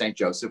University of St.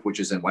 Joseph,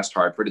 which is in West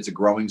Hartford. It's a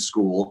growing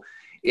school.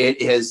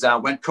 It has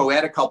went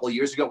co-ed a couple of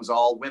years ago. It was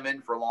all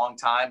women for a long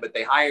time, but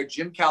they hired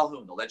Jim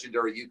Calhoun, the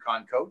legendary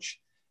UConn coach,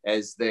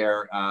 as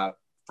their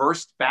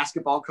first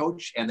basketball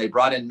coach. And they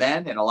brought in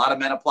men, and a lot of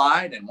men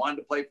applied and wanted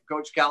to play for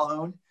Coach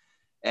Calhoun.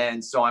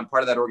 And so I'm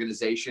part of that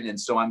organization. And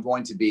so I'm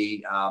going to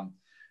be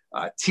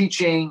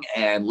teaching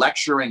and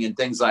lecturing and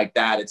things like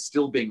that. It's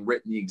still being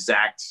written, the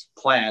exact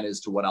plan as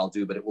to what I'll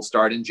do, but it will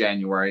start in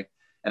January.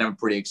 And I'm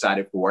pretty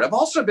excited for it. I've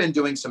also been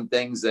doing some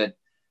things that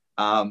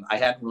I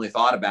hadn't really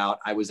thought about.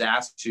 I was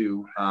asked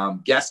to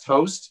guest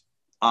host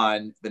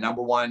on the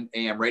 #1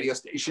 AM radio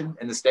station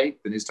in the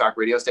state, the News Talk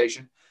radio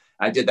station.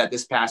 I did that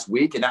this past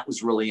week, and that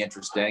was really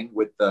interesting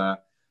with a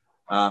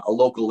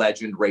local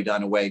legend, Ray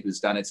Dunaway,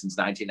 who's done it since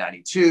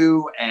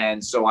 1992.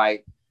 And so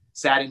I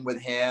sat in with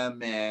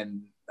him,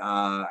 and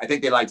I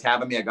think they liked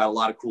having me. I got a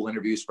lot of cool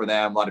interviews for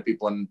them, a lot of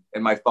people in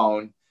my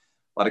phone,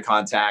 a lot of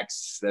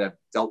contacts that I've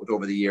dealt with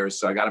over the years.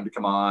 So I got him to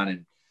come on,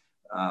 and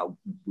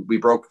we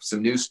broke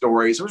some news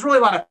stories. It was really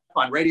a lot of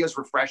fun. Radio's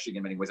refreshing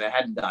in many ways. I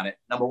hadn't done it.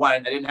 #1, I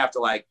didn't have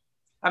to I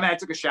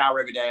took a shower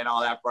every day and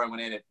all that before I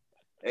went in at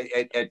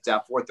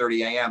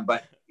 4:30 a.m.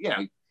 But,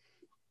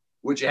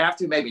 would you have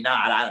to? Maybe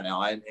not. I don't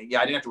know. I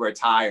didn't have to wear a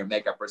tie or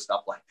makeup or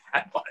stuff like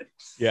that. But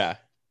yeah,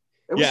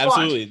 it was fun.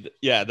 Absolutely.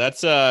 Yeah,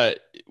 that's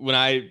when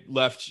I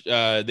left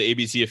the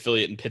ABC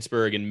affiliate in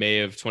Pittsburgh in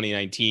May of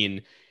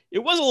 2019. It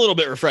was a little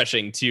bit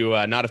refreshing to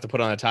not have to put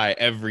on a tie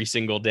every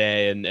single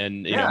day and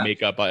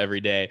makeup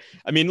every day.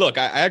 I mean, look,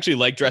 I actually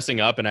like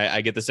dressing up, and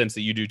I get the sense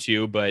that you do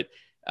too. But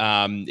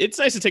it's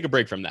nice to take a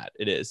break from that.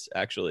 It is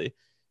actually.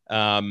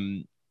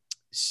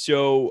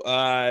 So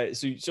a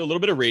little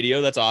bit of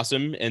radio, that's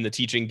awesome. And the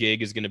teaching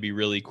gig is going to be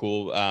really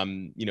cool.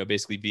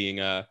 Basically being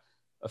a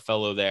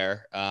fellow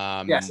there.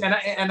 Yes.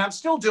 And I'm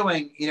still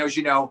doing, as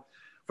you know,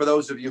 for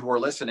those of you who are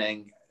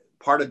listening,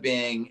 part of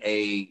being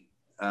a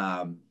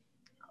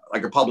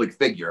public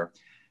figure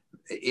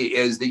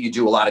is that you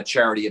do a lot of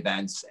charity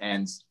events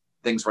and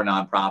things for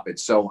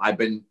nonprofits. So I've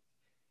been,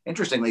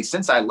 interestingly,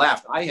 since I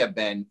left, I have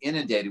been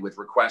inundated with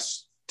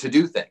requests to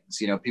do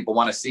things. People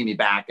want to see me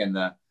back in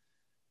the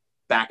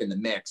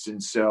mix.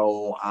 And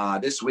so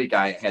this week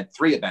I had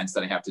 3 events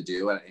that I have to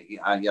do.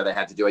 I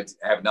had to do it.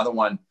 I have another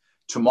one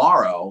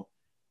tomorrow.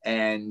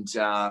 And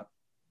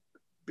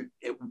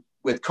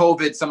with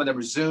COVID, some of them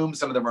are Zoom,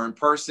 some of them are in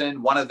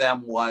person. One of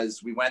them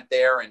was, we went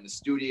there in the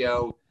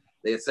studio.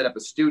 They had set up a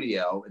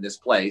studio in this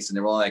place, and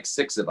there were only like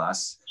 6 of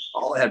us.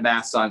 All had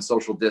masks on,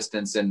 social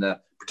distance, and the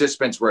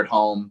participants were at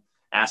home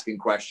asking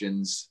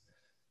questions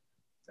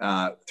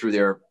through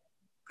their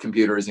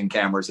computers and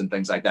cameras and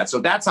things like that. So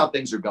that's how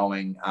things are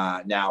going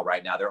right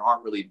now. There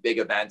aren't really big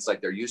events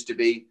like there used to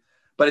be,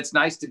 but it's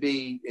nice to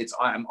be.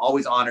 I'm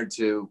always honored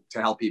to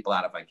help people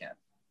out if I can.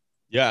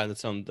 Yeah,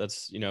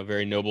 that's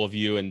very noble of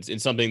you,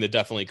 and something that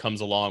definitely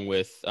comes along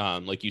with,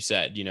 like you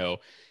said,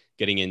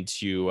 getting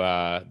into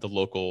the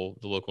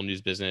local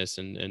news business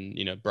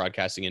and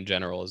broadcasting in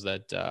general, is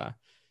that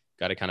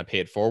got to kind of pay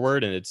it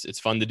forward, and it's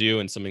fun to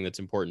do and something that's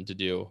important to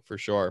do for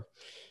sure.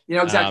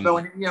 Exactly. Bill,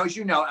 and, as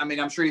you know, I mean,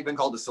 I'm sure you've been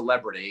called a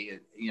celebrity,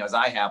 as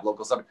I have,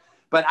 local celebrity,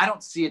 but I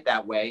don't see it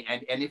that way.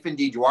 And if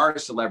indeed you are a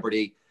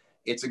celebrity,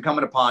 it's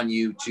incumbent upon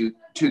you to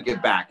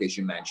give back, as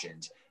you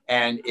mentioned.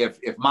 And if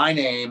my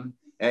name,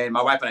 and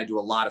my wife and I do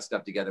a lot of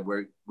stuff together,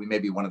 we may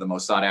be one of the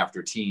most sought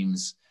after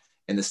teams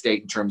in the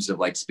state in terms of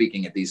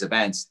speaking at these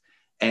events.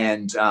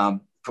 And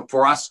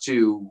for us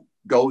to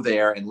go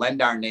there and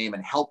lend our name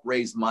and help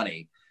raise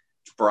money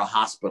for a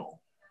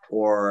hospital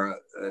or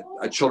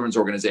a children's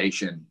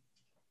organization,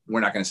 we're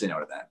not going to say no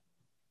to that.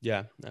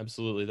 Yeah,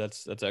 absolutely.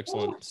 That's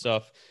excellent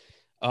stuff.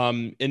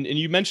 And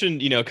you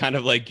mentioned, kind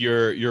of like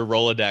your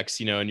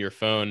Rolodex, in your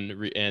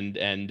phone,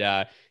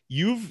 and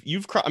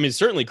you've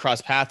certainly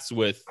crossed paths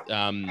with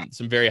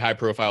some very high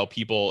profile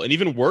people, and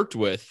even worked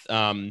with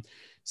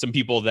some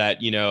people that,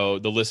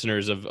 the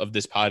listeners of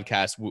this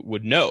podcast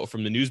would know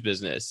from the news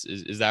business.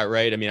 Is that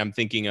right? I mean, I'm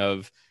thinking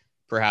of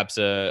perhaps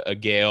a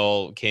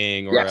Gayle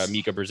King or a Yes.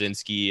 Mika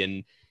Brzezinski.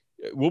 And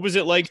what was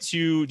it like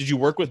did you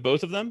work with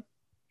both of them?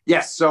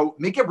 Yes. So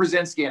Mika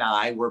Brzezinski and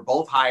I were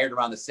both hired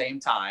around the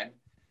same time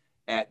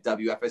at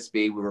WFSB.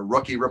 We were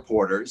rookie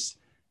reporters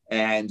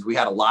and we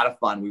had a lot of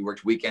fun. We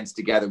worked weekends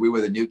together. We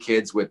were the new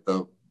kids with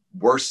the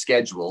worst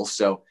schedules.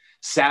 So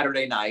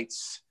Saturday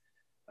nights,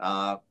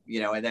 and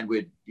then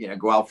we'd,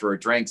 go out for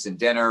drinks and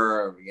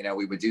dinner,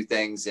 we would do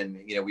things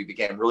and, we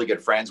became really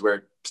good friends.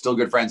 We're still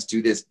good friends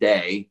to this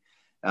day.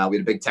 We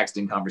had a big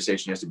texting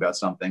conversation yesterday about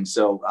something.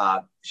 So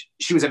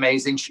she was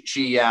amazing.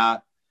 She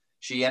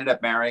ended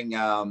up marrying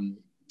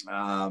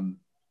someone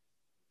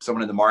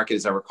in the market,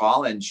 as I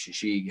recall, and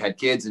she had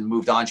kids and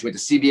moved on. She went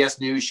to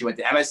CBS News. She went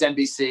to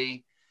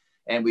MSNBC,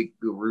 and we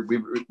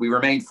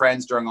remained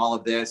friends during all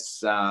of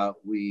this.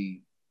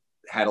 We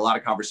had a lot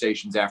of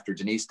conversations after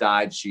Denise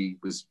died. She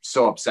was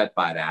so upset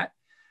by that.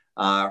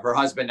 Her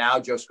husband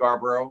now, Joe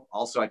Scarborough,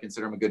 also I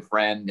consider him a good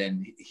friend,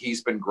 and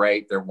he's been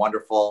great. They're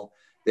wonderful.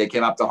 They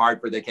came up to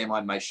Hartford. They came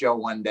on my show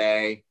one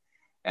day,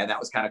 and that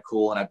was kind of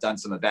cool. And I've done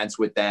some events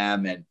with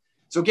them. And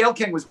so Gayle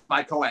King was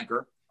my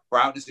co-anchor for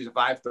Eyewitness News at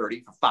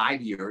 5:30 for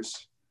 5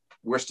 years.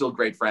 We're still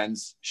great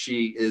friends.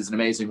 She is an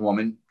amazing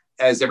woman.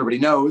 As everybody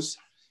knows,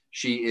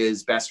 she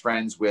is best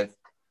friends with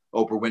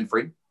Oprah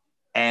Winfrey.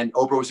 And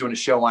Oprah was doing a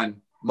show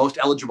on most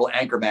eligible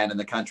anchorman in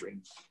the country.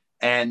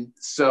 And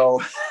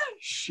so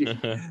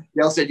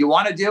Gayle said, "You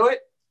want to do it?"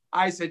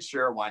 I said,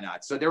 "Sure, why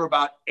not?" So there were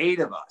about 8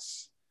 of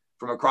us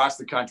from across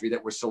the country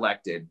that were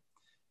selected.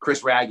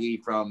 Chris Raggy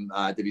from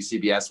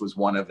WCBS was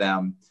one of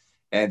them.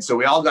 And so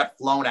we all got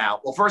flown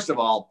out. Well, first of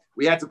all,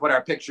 we had to put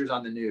our pictures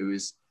on the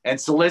news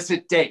and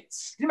solicit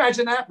dates. Can you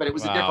imagine that? But it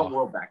was a different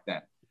world back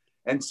then.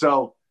 And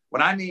so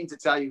when I mean to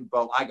tell you,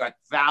 Bo, I got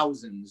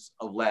thousands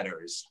of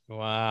letters.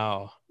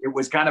 Wow. It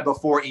was kind of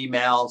before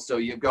email. So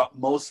you've got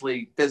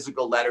mostly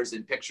physical letters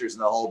and pictures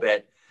and the whole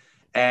bit.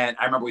 And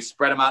I remember we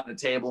spread them out on the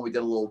table. We did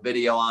a little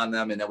video on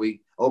them. And then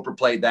Oprah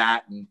played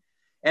that. And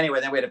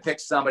anyway, then we had to pick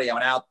somebody. I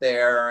went out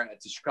there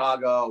to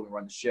Chicago. We were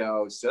on the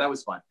show. So that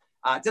was fun.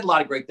 Did a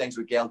lot of great things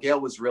with Gayle.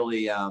 Gayle was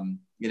really,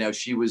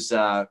 she was,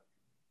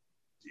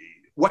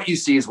 what you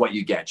see is what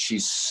you get.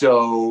 She's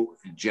so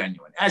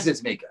genuine, as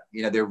is Mika.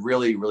 They're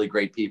really, really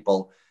great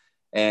people.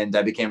 And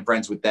I became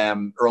friends with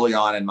them early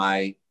on in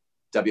my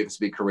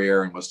WFSB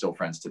career and we're still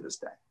friends to this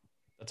day.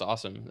 That's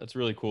awesome. That's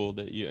really cool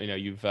that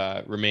you've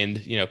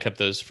remained, kept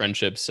those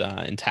friendships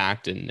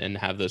intact and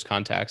have those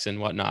contacts and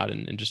whatnot.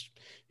 And just,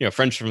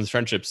 friendship from the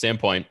friendship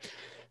standpoint.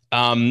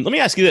 Let me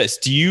ask you this.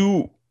 Do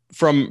you,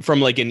 from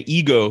like an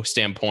ego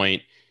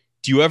standpoint,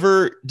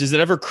 does it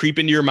ever creep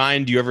into your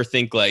mind? Do you ever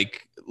think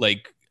like,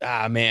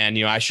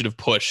 man, I should have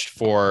pushed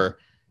for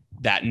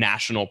that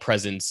national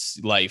presence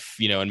life,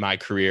 in my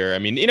career? I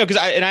mean, because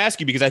I ask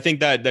you because I think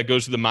that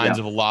goes through the minds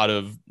of a lot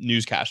of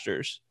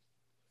newscasters.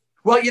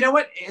 Well, you know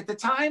what? At the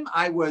time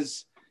I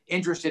was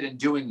interested in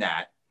doing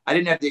that, I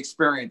didn't have the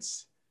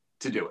experience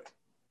to do it,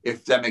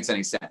 if that makes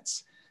any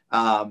sense.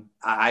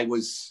 I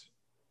was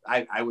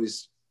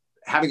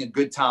having a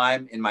good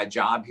time in my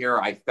job here.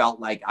 I felt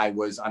like I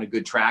was on a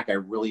good track. I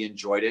really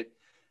enjoyed it.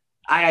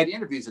 I had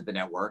interviews at the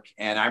network,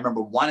 and I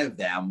remember one of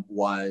them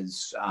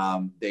was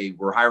they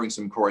were hiring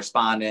some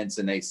correspondents,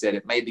 and they said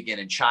it may begin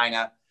in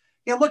China.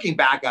 Looking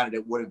back on it,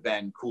 it would have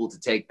been cool to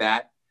take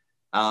that,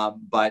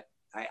 but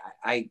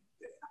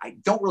I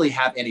don't really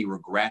have any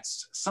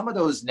regrets. Some of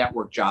those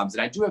network jobs,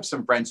 and I do have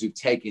some friends who've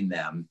taken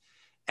them,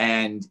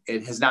 and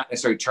it has not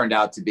necessarily turned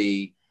out to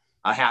be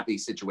a happy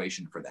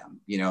situation for them.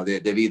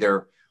 They've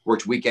either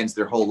worked weekends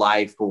their whole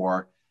life,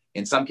 or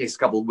in some cases, a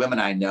couple of women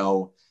I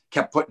know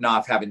kept putting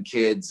off having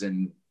kids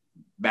and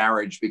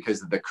marriage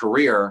because of the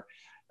career,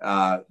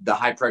 the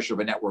high pressure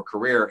of a network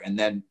career, and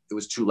then it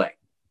was too late.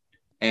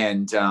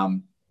 And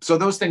so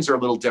those things are a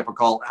little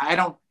difficult.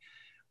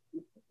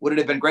 Would it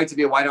have been great to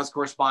be a White House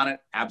correspondent?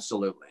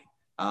 Absolutely.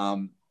 Do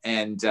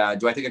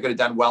I think I could have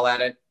done well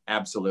at it?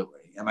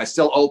 Absolutely. Am I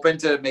still open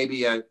to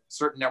maybe a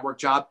certain network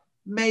job?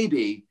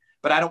 Maybe,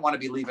 but I don't want to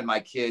be leaving my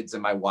kids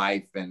and my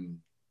wife and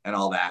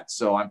all that.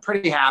 So I'm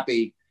pretty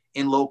happy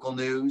in local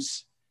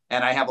news.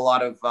 And I have a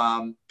lot of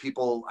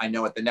people I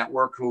know at the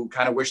network who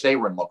kind of wish they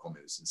were in local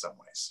news in some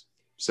ways.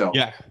 So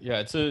yeah,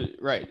 it's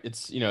right.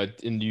 It's,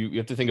 and you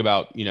have to think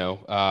about,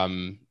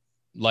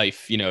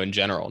 life, in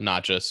general,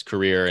 not just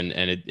career. And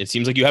it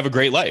seems like you have a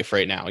great life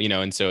right now,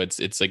 and so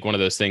it's like one of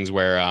those things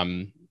where,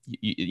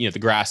 the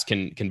grass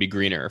can be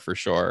greener for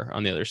sure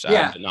on the other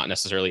side, but not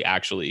necessarily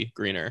actually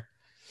greener.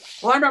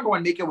 Well, I remember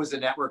when Mika was a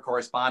network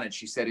correspondent,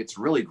 she said it's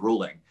really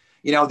grueling.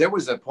 There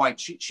was a point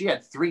she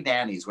had 3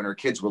 nannies when her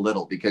kids were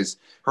little because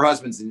her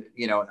husband's,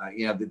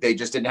 they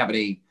just didn't have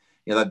any,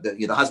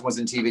 the husband was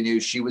in TV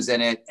news, she was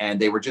in it, and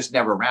they were just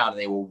never around, and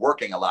they were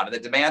working a lot. And the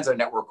demands on a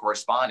network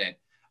correspondent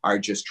are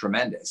just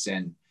tremendous.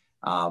 And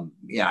I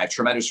have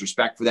tremendous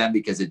respect for them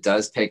because it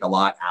does take a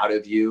lot out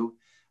of you.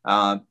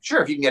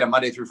 Sure, if you can get a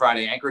Monday through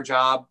Friday anchor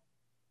job,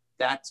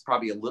 that's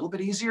probably a little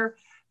bit easier.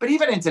 But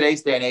even in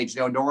today's day and age,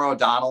 Norah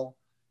O'Donnell,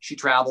 she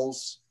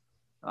travels,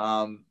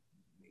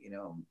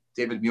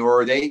 David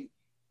Muir,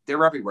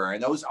 they're everywhere.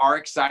 And those are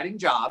exciting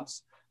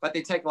jobs, but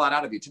they take a lot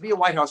out of you. To be a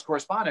White House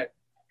correspondent,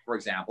 for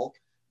example,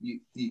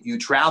 you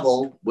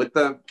travel with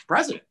the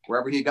president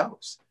wherever he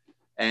goes.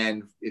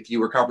 And if you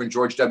were covering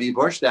George W.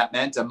 Bush, that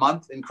meant a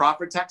month in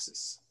Crawford,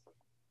 Texas,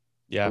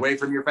 away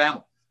from your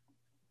family.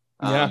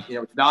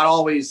 It's not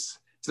always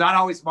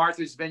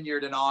Martha's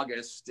Vineyard in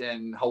August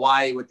and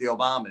Hawaii with the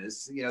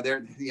Obamas.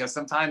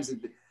 Sometimes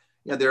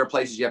there are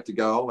places you have to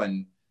go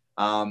and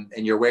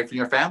you're away from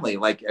your family.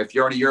 Like if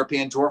you're on a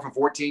European tour for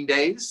 14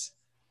 days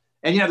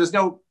and, there's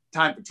no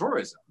time for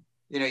tourism,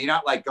 you're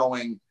not like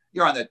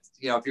you're on the,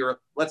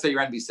 let's say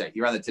you're NBC,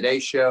 you're on the Today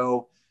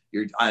Show,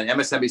 you're on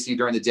MSNBC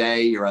during the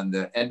day, you're on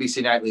the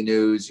NBC Nightly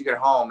News, you get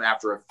home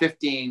after a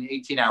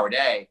 18-hour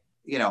day,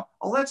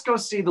 let's go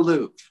see the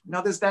Louvre.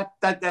 No, that's not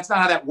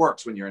how that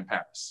works when you're in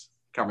Paris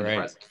covering the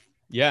president.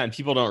 Yeah. And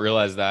people don't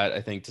realize that,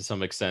 I think, to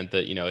some extent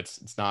that,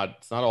 it's not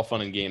all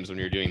fun and games when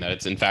you're doing that.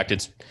 It's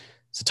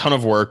a ton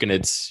of work, and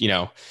it's,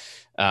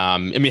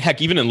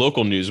 heck, even in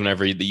local news,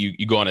 whenever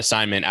you go on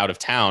assignment out of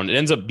town, it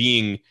ends up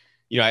being,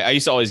 I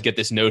used to always get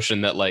this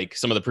notion that like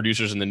some of the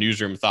producers in the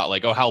newsroom thought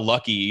like, oh, how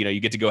lucky, you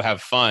get to go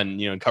have fun,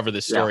 and cover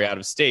this story out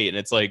of state. And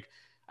it's like,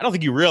 I don't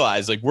think you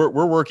realize like we're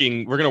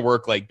going to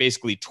work like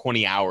basically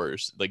 20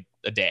 hours, like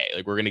a day.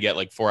 Like we're going to get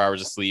like 4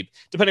 hours of sleep,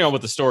 depending on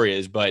what the story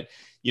is. But,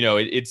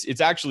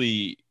 it's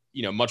actually,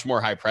 much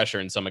more high pressure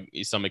in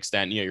some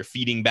extent. You're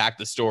feeding back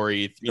the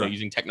story,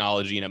 using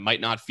technology, and it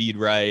might not feed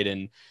right.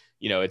 And,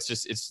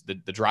 it's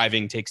the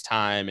driving takes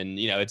time, and,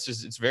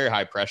 it's very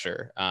high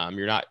pressure.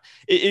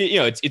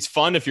 It's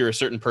fun if you're a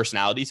certain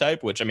personality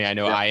type, which I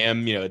know I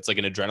am, it's like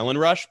an adrenaline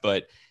rush,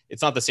 but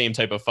it's not the same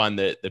type of fun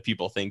that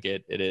people think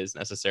it is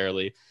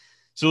necessarily.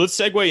 So let's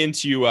segue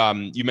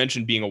into, you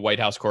mentioned being a White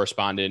House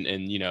correspondent,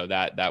 and,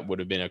 that would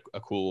have been a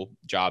cool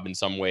job in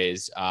some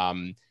ways.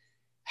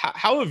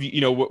 How have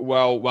you,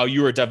 while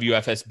you were at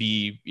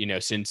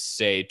WFSB, since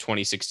say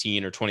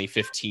 2016 or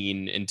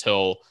 2015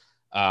 until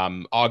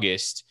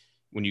August,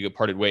 when you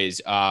parted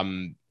ways,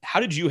 how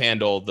did you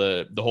handle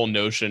the whole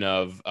notion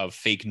of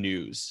fake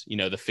news,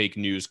 the fake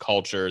news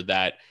culture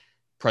that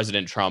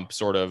President Trump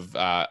sort of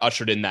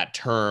ushered in that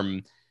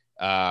term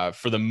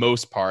for the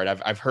most part?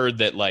 I've heard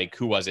that, like,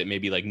 who was it?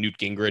 Maybe like Newt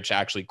Gingrich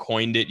actually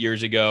coined it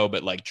years ago,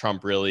 but like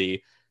Trump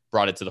really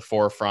brought it to the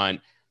forefront.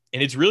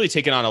 And it's really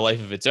taken on a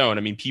life of its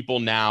own. People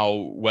now,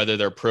 whether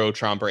they're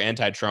pro-Trump or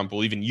anti-Trump,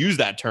 will even use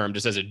that term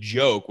just as a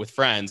joke with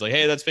friends, like,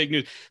 hey, that's fake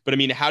news. But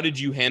how did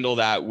you handle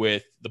that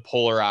with the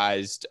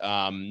polarized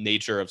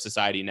nature of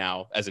society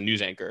now as a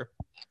news anchor?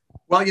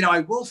 Well,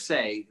 I will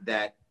say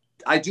that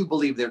I do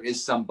believe there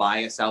is some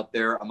bias out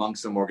there among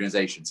some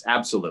organizations.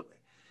 Absolutely.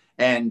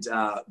 And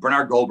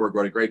Bernard Goldberg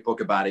wrote a great book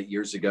about it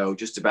years ago,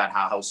 just about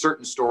how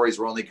certain stories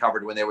were only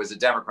covered when there was a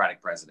Democratic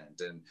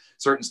president, and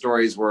certain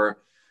stories were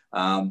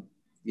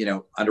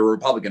under a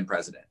Republican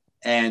president.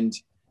 And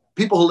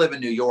people who live in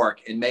New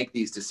York and make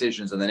these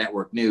decisions on the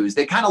network news,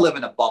 they kind of live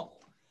in a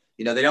bubble.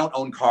 They don't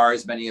own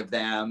cars, many of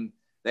them.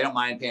 They don't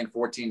mind paying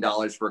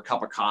 $14 for a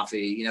cup of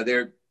coffee.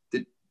 They're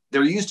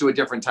used to a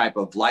different type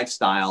of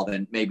lifestyle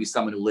than maybe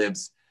someone who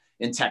lives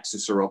in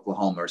Texas or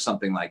Oklahoma or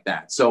something like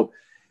that. So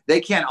they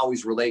can't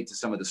always relate to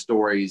some of the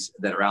stories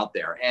that are out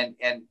there. And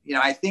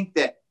I think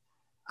that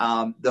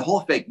the whole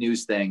fake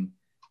news thing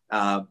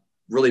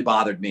really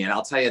bothered me. And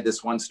I'll tell you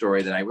this one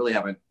story that I really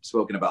haven't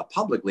spoken about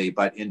publicly,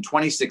 but in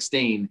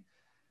 2016,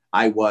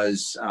 I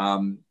was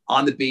on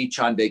the beach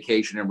on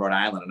vacation in Rhode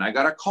Island, and I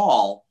got a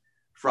call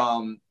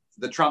from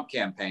the Trump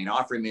campaign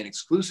offering me an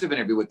exclusive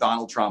interview with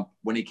Donald Trump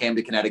when he came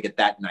to Connecticut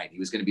that night. He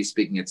was going to be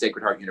speaking at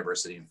Sacred Heart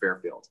University in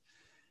Fairfield.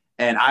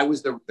 And I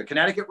was the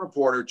Connecticut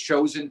reporter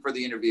chosen for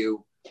the interview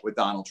with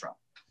Donald Trump.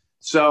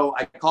 So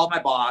I called my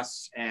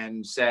boss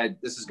and said,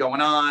 this is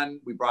going on.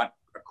 We brought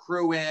a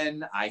crew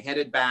in. I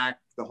headed back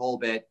the whole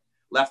bit,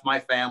 left my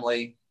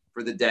family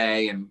for the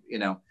day. And,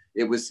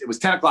 it was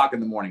 10 o'clock in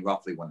the morning,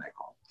 roughly, when they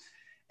called.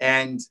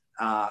 And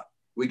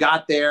we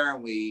got there,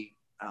 and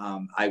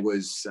I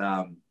was,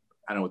 I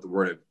don't know what the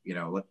word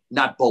of,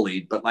 not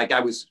bullied, but like I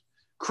was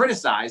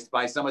criticized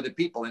by some of the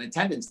people in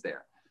attendance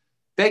there.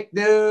 Fake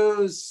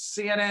news,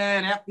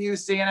 CNN, F you,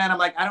 CNN. I'm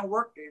like, I don't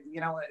work,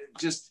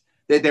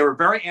 they were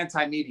very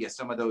anti-media,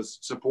 some of those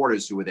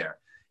supporters who were there.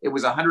 It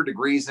was 100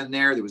 degrees in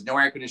there. There was no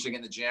air conditioning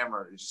in the gym,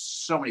 or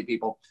so many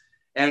people.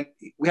 And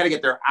we had to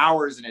get there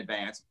hours in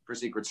advance for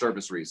Secret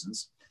Service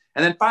reasons.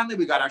 And then finally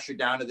we got ushered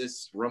down to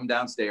this room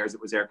downstairs.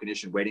 It was air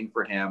conditioned, waiting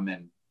for him,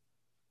 and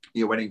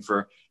waiting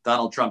for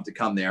Donald Trump to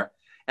come there.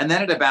 And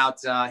then at about,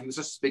 he was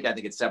supposed to speak, I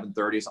think at 7:30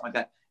 or something like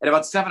that. At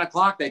about 7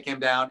 o'clock, they came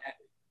down.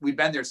 We'd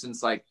been there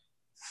since like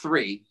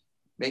 3,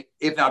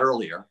 if not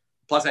earlier.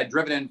 Plus I'd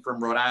driven in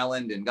from Rhode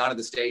Island and gone to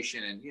the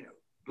station, and,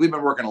 we'd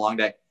been working a long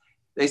day.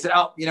 They said,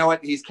 oh, you know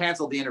what? He's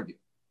canceled the interview.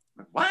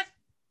 I'm like, what?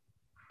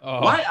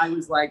 Oh. What? I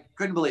was like,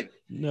 couldn't believe it.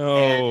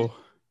 No. And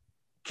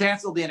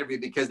canceled the interview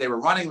because they were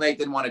running late,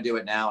 didn't want to do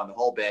it now, and the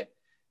whole bit.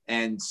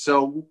 And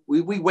so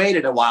we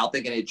waited a while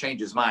thinking he'd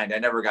change his mind. I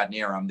never got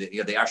near him.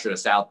 They ushered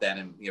us out then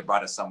and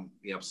brought us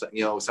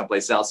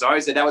someplace else. So I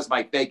always said that was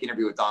my fake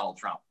interview with Donald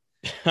Trump.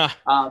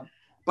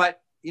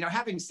 But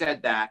having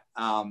said that,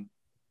 I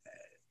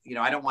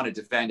don't want to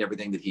defend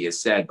everything that he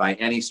has said by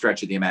any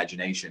stretch of the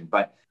imagination,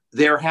 but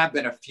there have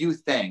been a few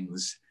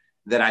things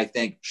that I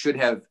think should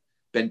have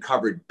been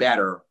covered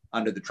better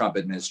under the Trump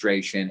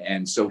administration.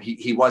 And so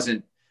he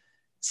wasn't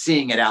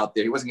seeing it out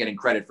there. He wasn't getting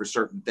credit for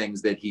certain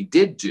things that he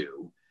did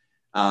do,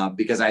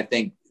 because I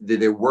think that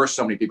there were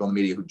so many people in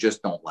the media who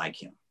just don't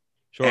like him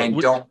and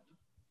don't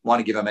want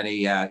to give him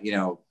any,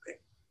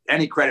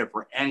 any credit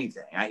for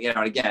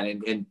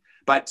anything.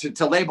 But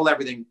to label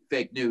everything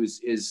fake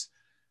news is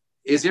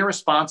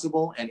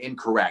irresponsible and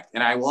incorrect.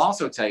 And I will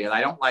also tell you,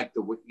 I don't like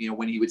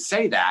when he would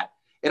say that,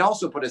 it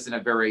also put us in a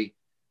very,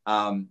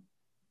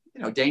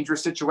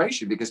 dangerous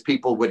situation, because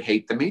people would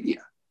hate the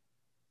media.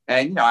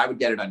 And, I would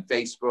get it on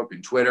Facebook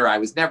and Twitter. I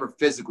was never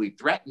physically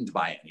threatened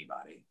by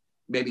anybody,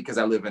 maybe because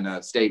I live in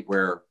a state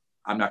where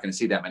I'm not going to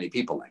see that many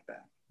people like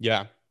that.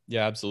 Yeah.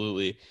 Yeah,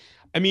 absolutely.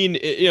 I mean,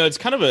 it's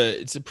kind of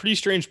it's a pretty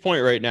strange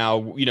point right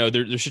now.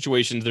 There's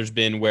situations there's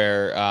been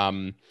where,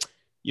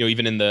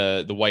 even in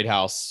the White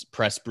House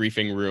press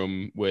briefing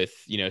room with,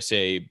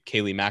 say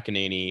Kayleigh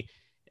McEnany,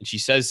 and she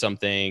says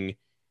something,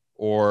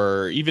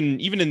 or even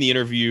in the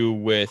interview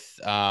with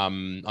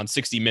on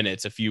 60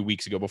 Minutes a few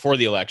weeks ago before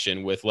the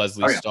election with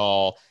Leslie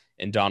Stahl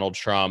and Donald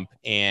Trump,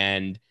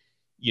 and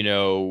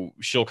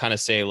she'll kind of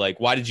say like,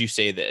 "Why did you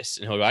say this?"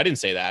 And he'll go, "I didn't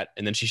say that."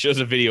 And then she shows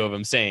a video of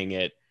him saying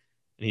it,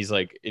 and he's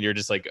like, and you're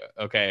just like,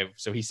 okay,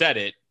 so he said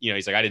it.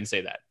 He's like, "I didn't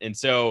say that." And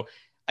so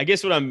I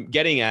guess what I'm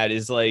getting at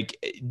is like,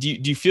 do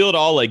you feel at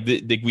all like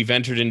we've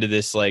entered into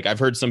this, like, I've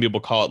heard some people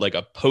call it like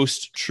a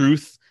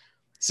post-truth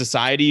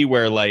society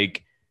where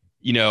like,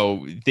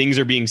 things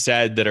are being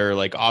said that are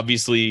like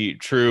obviously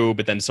true,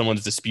 but then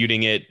someone's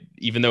disputing it,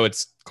 even though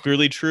it's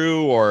clearly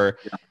true? Or,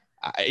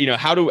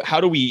 how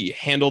do we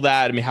handle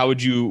that? I mean,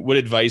 what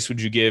advice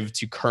would you give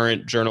to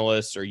current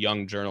journalists or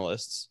young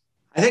journalists?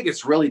 I think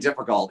it's really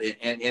difficult.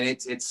 And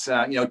it's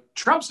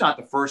Trump's not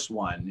the first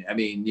one. I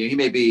mean, he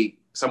may be,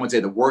 some would say,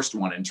 the worst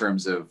one in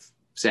terms of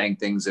saying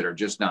things that are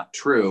just not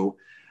true.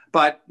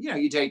 But,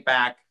 you date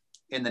back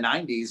in the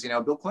 90s,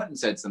 Bill Clinton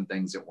said some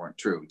things that weren't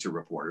true to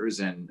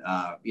reporters, and,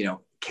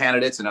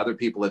 candidates and other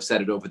people have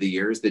said it over the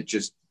years that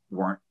just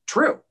weren't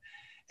true.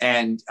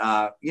 And,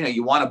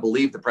 you want to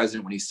believe the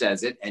president when he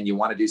says it, and you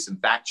want to do some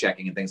fact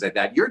checking and things like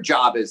that. Your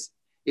job is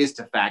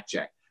to fact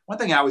check. One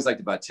thing I always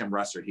liked about Tim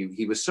Russert,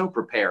 he was so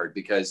prepared,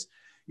 because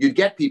you'd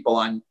get people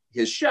on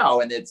his show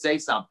and they'd say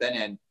something,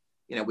 and,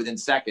 within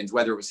seconds,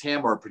 whether it was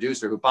him or a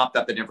producer who popped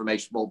up that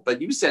information, well, but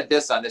you said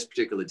this on this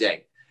particular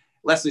day.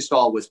 Leslie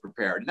Stahl was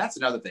prepared. And that's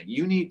another thing.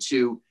 You need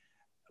to,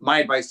 my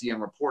advice to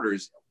young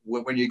reporters,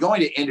 when you're going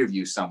to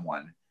interview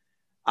someone,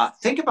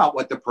 think about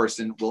what the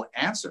person will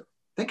answer.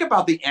 Think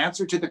about the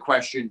answer to the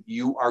question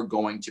you are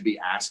going to be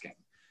asking,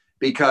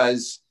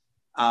 because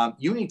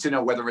you need to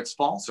know whether it's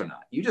false or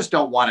not. You just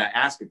don't want to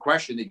ask a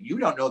question that you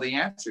don't know the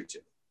answer to.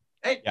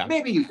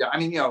 Maybe you don't. I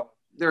mean,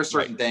 there are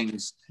certain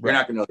things you're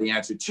not going to know the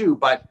answer to,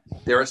 but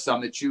there are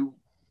some that you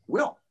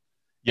will.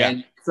 Yeah.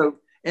 And so,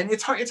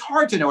 it's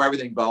hard to know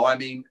everything, Bo. I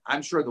mean,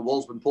 I'm sure the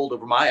wool's been pulled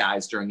over my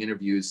eyes during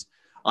interviews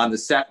on the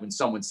set when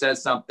someone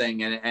says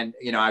something, and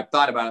I've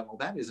thought about it. Well,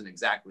 that isn't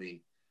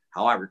exactly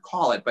how I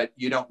recall it, but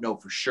you don't know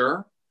for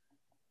sure.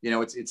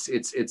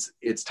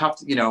 It's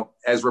tough.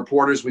 As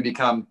reporters, we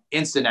become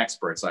instant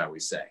experts. I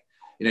always say,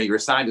 you're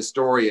assigned a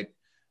story at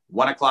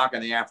 1:00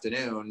 in the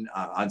afternoon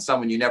on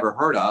someone you never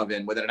heard of,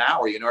 and within an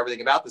hour, you know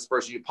everything about this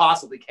person you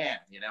possibly can.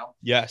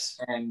 Yes.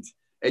 And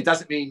it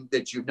doesn't mean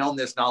that you've known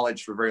this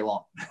knowledge for very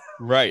long.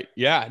 Right.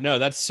 Yeah. No,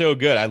 that's so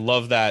good. I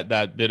love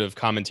that bit of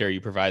commentary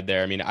you provide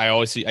there. I mean, I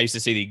used to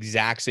say the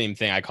exact same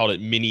thing. I called it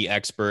mini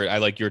expert. I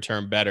like your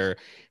term better,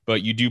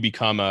 but you do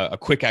become a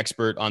quick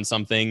expert on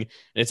something. And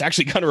it's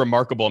actually kind of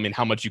remarkable. I mean,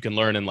 how much you can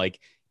learn in like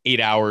 8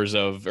 hours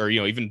or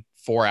even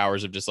 4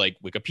 hours of just like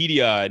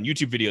Wikipedia and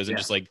YouTube videos and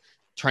just like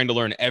trying to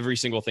learn every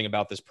single thing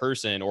about this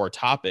person or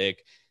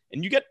topic.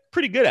 And you get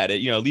pretty good at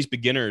it, at least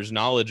beginner's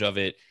knowledge of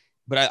it.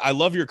 But I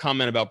love your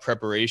comment about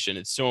preparation.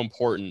 It's so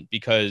important,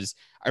 because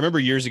I remember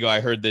years ago, I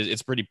heard that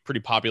it's pretty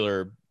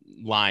popular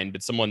line,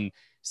 but someone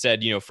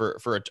said,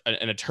 for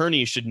an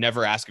attorney should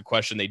never ask a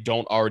question they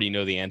don't already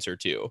know the answer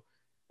to.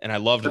 And I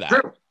loved that.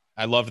 True.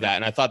 I loved that.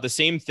 And I thought the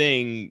same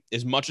thing,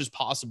 as much as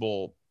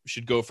possible,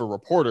 should go for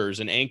reporters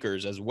and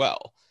anchors as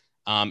well.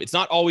 It's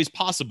not always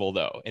possible,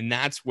 though. And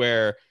that's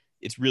where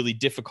it's really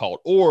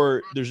difficult,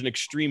 or there's an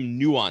extreme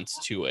nuance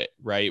to it,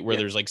 right? Where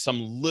there's like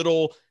some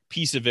little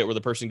piece of it where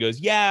the person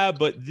goes, yeah,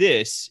 but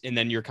this, and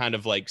then you're kind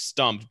of like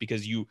stumped,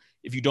 because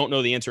if you don't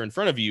know the answer in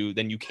front of you,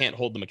 then you can't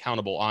hold them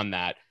accountable on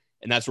that.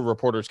 And that's where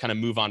reporters kind of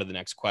move on to the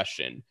next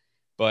question.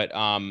 But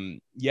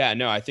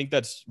I think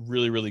that's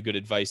really, really good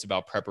advice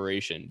about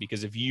preparation,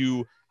 because if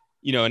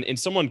and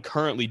someone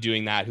currently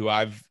doing that who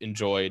I've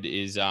enjoyed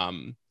is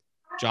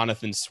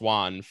Jonathan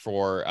Swan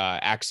for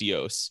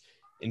Axios.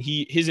 And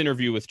his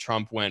interview with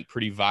Trump went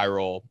pretty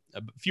viral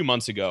a few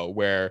months ago,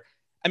 where,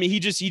 I mean, he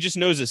just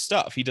knows his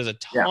stuff. He does a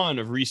ton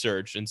of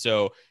research. And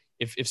so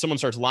if someone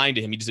starts lying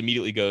to him, he just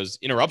immediately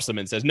interrupts them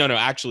and says, no,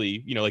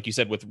 actually, like you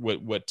said, with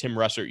what Tim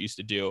Russert used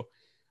to do.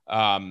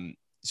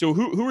 So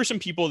who are some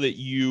people that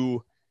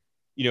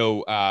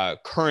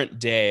current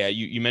day,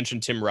 you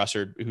mentioned Tim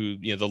Russert, who,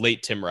 the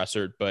late Tim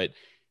Russert, but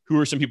who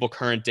are some people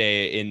current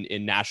day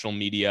in national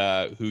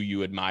media who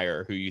you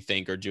admire, who you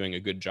think are doing a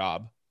good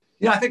job?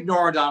 I think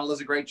Norah O'Donnell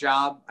does a great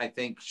job. I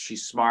think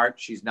she's smart.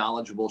 She's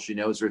knowledgeable. She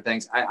knows her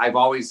things.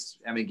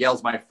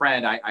 Gail's my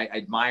friend. I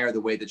admire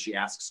the way that she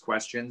asks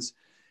questions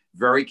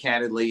very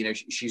candidly.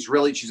 She's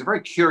a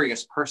very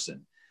curious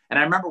person. And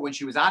I remember when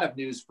she was out of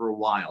news for a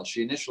while,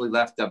 she initially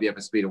left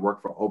WFSB to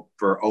work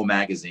for O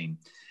Magazine.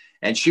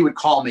 And she would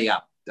call me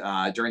up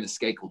during the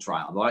Skakel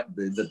trial,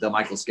 the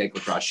Michael Skakel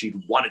trial. She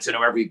wanted to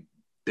know every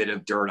bit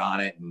of dirt on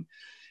it, and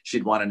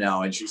she'd want to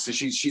know. And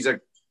she's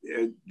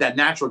that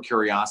natural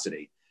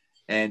curiosity.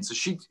 And so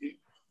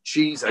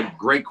she's a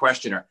great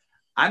questioner.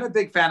 I'm a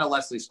big fan of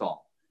Lesley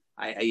Stahl.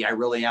 I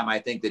really am. I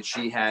think that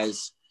she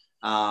has,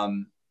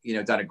 done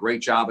a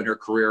great job in her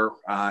career.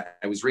 I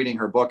was reading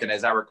her book, and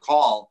as I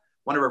recall,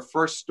 one of her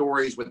first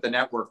stories with the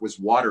network was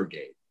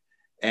Watergate.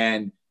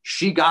 And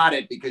she got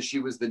it because she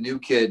was the new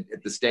kid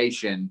at the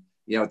station,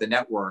 at the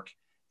network.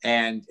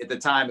 And at the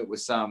time, it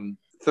was some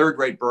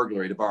third-rate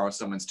burglary, to borrow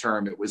someone's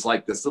term. It was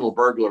like this little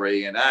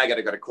burglary, and I got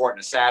to go to court on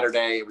a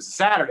Saturday. It was a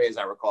Saturday, as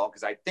I recall,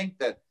 because I think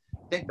the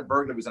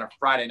burglary was on a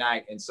Friday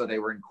night, and so they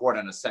were in court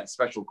on a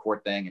special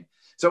court thing. And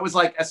so it was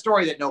like a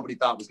story that nobody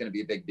thought was going to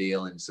be a big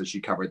deal, and so she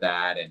covered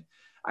that. And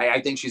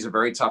I think she's a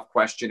very tough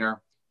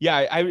questioner.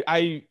 Yeah,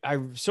 I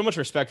have so much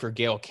respect for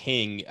Gayle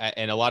King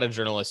and a lot of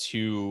journalists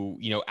who,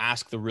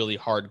 ask the really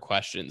hard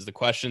questions, the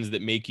questions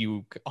that make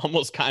you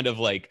almost kind of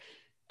like,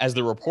 as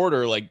the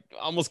reporter, like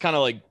almost kind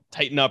of like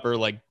tighten up or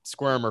like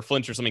squirm or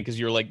flinch or something, because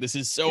you're like, this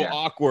is so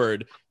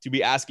awkward to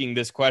be asking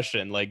this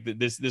question. Like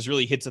this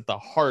really hits at the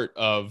heart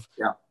of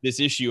this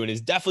issue and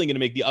is definitely going to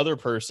make the other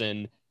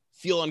person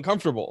feel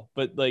uncomfortable.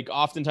 But like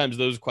oftentimes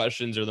those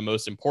questions are the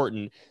most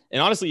important.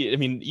 And honestly, I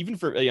mean, even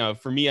for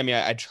me,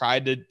 I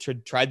tried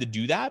to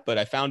do that, but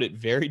I found it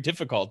very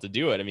difficult to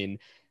do it. I mean,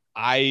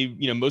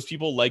 most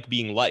people like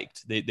being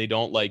liked. They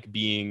don't like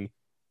being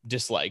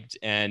disliked.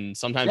 And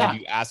sometimes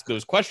if you ask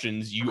those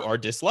questions, you are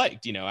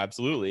disliked,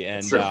 absolutely.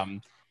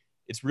 And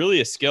it's really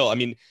a skill. I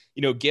mean,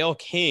 Gayle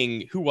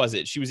King, who was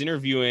it? She was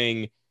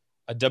interviewing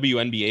a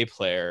WNBA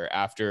player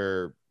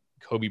after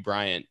Kobe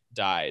Bryant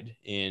died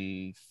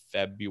in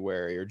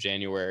February or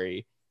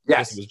January. Yes. I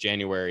guess it was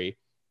January.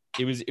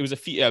 It was a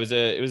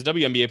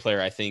WNBA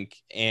player, I think.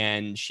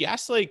 And she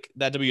asked like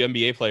that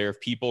WNBA player if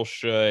people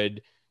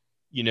should,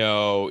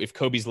 if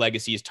Kobe's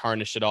legacy is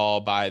tarnished at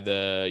all by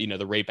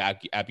the rape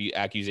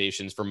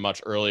accusations from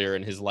much earlier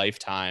in his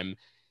lifetime.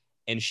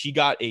 And she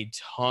got a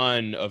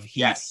ton of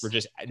heat for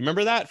just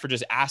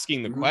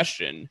asking the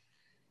question.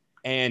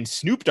 And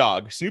Snoop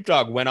Dogg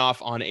went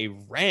off on a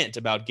rant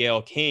about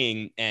Gayle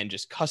King and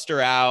just cussed her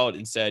out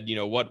and said,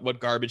 what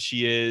garbage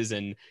she is.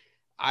 And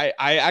I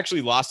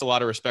actually lost a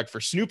lot of respect for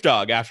Snoop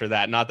Dogg after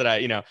that. Not that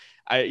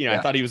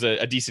I thought he was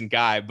a decent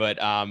guy, but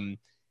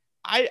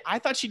I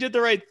thought she did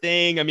the right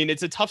thing. I mean,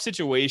 it's a tough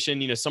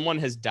situation. Someone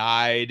has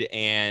died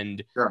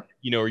and, are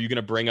you going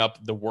to bring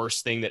up the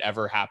worst thing that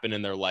ever happened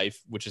in their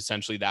life, which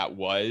essentially that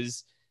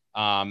was,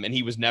 and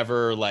he was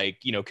never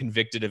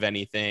convicted of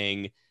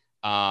anything.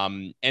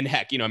 And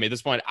heck, at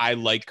this point, I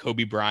liked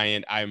Kobe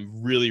Bryant.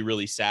 I'm really,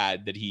 really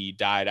sad that he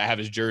died. I have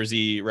his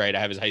jersey, right? I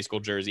have his high school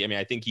jersey. I mean,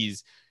 I think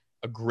he's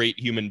a great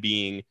human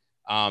being.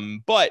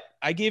 But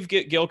I gave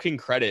Gayle King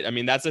credit. I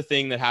mean, that's a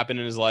thing that happened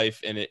in his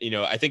life. And,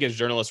 I think as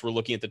journalists, we're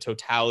looking at the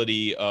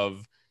totality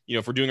of,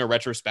 if we're doing a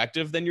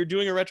retrospective, then you're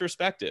doing a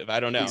retrospective. I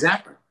don't know.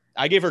 Exactly.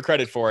 I gave her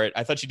credit for it.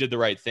 I thought she did the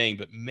right thing,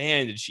 but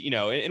man, did she,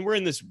 and we're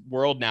in this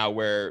world now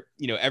where,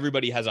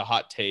 everybody has a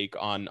hot take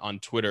on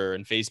Twitter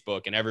and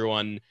Facebook and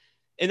everyone,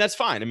 and that's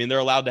fine. I mean, they're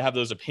allowed to have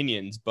those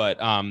opinions,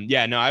 but I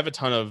have a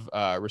ton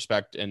of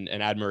respect and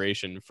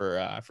admiration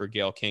for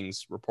Gayle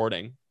King's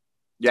reporting.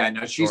 Yeah,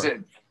 no, she's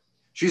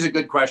a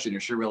good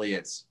questioner. She really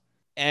is.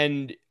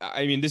 And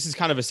I mean, this is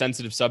kind of a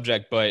sensitive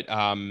subject, but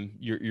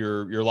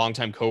your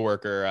longtime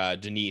coworker,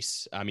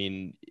 Denise, I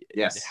mean,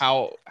 yes,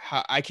 how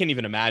I can't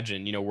even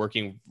imagine,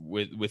 working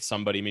with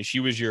somebody. I mean,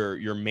 she was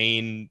your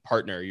main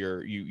partner.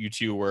 You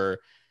two were,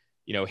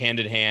 hand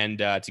in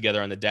hand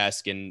together on the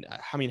desk. And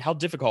I mean, how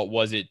difficult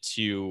was it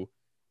to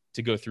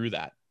go through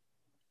that?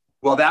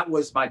 Well, that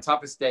was my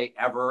toughest day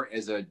ever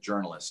as a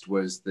journalist,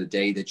 was the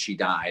day that she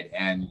died.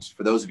 And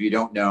for those of you who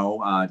don't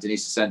know,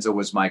 Denise DiCenzo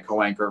was my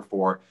co-anchor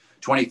for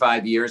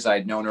 25 years. I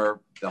had known her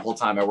the whole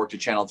time I worked at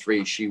Channel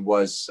 3. She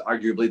was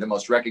arguably the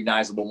most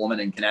recognizable woman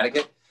in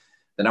Connecticut,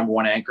 the number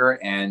one anchor.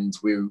 And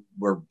we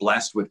were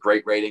blessed with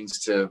great ratings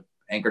to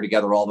anchor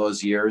together all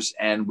those years.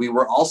 And we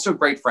were also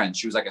great friends.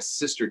 She was like a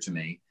sister to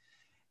me.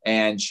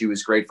 And she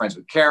was great friends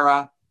with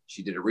Kara.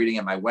 She did a reading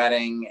at my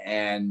wedding.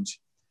 And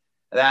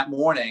that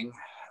morning,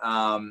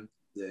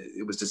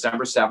 it was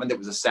December 7th. It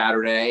was a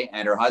Saturday,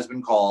 and her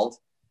husband called,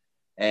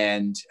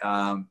 and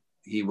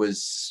it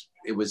was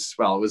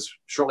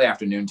shortly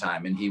after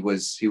noontime, and he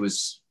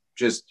was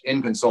just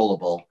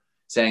inconsolable,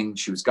 saying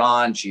she was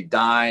gone, she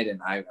died. And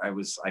I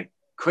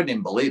couldn't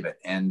even believe it.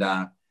 And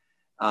I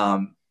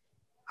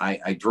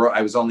I drove,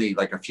 I was only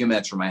like a few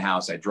minutes from my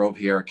house. I drove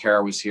here.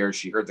 Kara was here.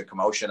 She heard the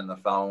commotion on the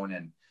phone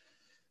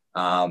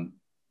and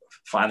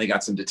finally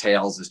got some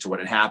details as to what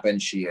had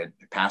happened. She had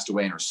passed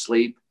away in her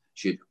sleep.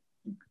 She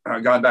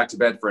had gone back to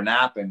bed for a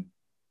nap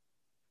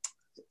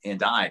and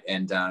died.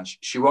 And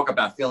she woke up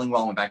not feeling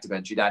well, went back to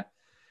bed. She died.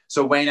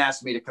 So Wayne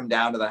asked me to come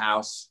down to the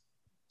house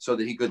so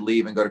that he could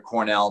leave and go to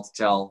Cornell to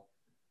tell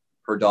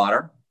her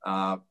daughter,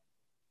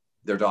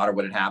 their daughter,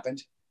 what had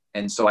happened.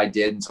 And so I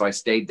did. And so I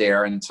stayed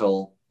there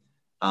until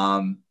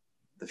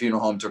the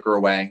funeral home took her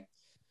away.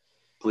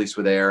 Police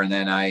were there. And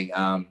then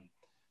I,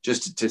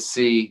 just to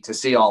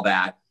see all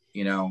that,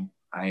 you know,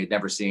 I had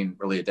never seen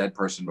really a dead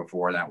person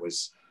before. That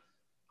was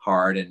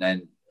hard. And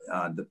then,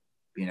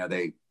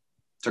 they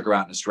took her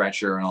out in a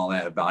stretcher and all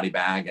that, a body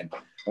bag. And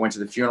I went to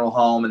the funeral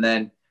home. And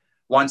then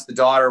once the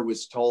daughter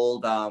was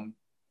told, I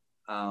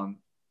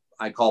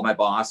called my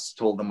boss,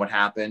 told them what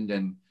happened.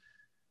 And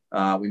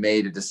we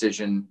made a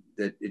decision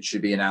that it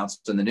should be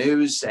announced in the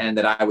news and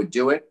that I would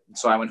do it.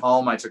 So I went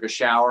home, I took a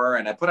shower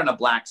and I put on a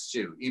black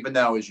suit, even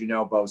though, as you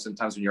know, Bo,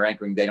 sometimes when you're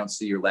anchoring, they don't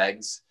see your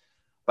legs.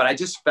 But I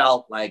just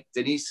felt like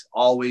Denise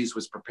always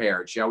was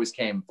prepared. She always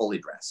came fully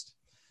dressed.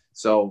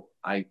 So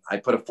I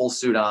put a full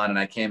suit on and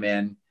I came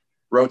in,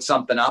 wrote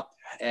something up,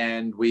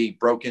 and we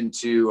broke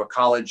into a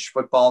college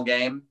football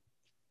game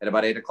at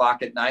about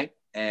 8:00 at night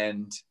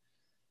and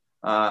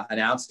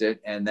announced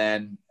it. And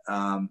then,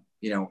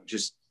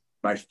 just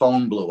my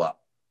phone blew up.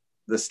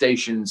 The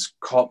station's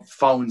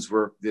phones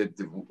were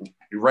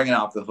ringing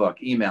off the hook,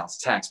 emails,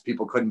 texts.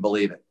 People couldn't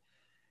believe it.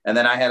 And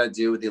then I had to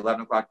do with the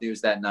 11 o'clock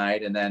news that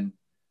night. And then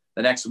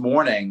the next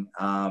morning,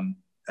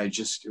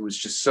 it was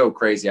just so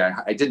crazy.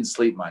 I didn't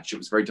sleep much. It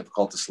was very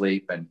difficult to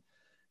sleep. And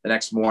the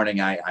next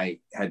morning I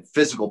had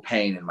physical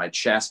pain in my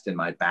chest and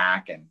my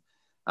back. And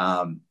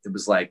it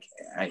was like,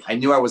 I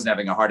knew I wasn't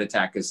having a heart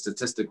attack because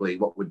statistically,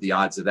 what would the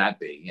odds of that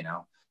be, you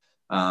know?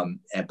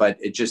 But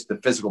it just, the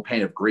physical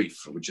pain of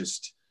grief would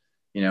just,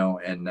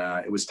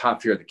 it was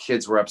tough here. The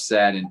kids were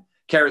upset, and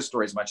Kara's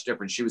story is much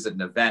different. She was at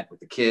an event with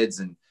the kids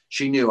and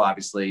she knew,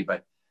 obviously,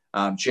 but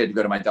she had to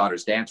go to my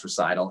daughter's dance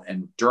recital.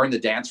 And during the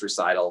dance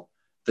recital,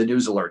 the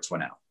news alerts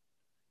went out.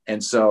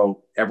 And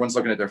so everyone's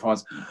looking at their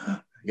phones,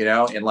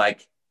 and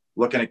like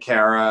looking at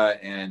Kara,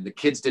 and the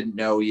kids didn't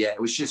know yet.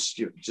 It was just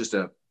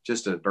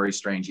a very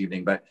strange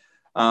evening. But,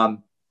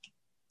 and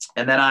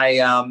then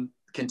I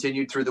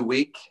continued through the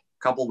week.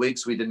 Couple of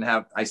weeks,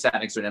 I sat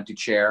next to an empty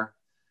chair.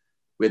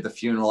 We had the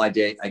funeral. I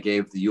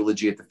gave the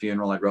eulogy at the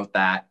funeral. I wrote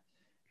that.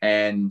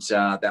 And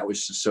that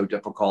was just so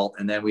difficult.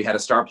 And then we had to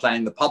start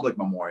planning the public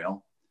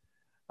memorial.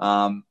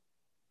 Wayne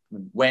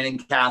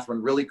and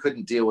Catherine really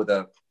couldn't deal with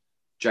a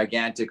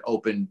gigantic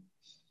open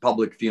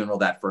public funeral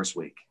that first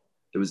week.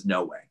 There was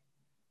no way.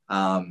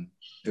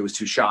 It was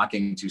too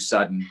shocking, too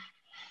sudden.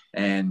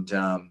 And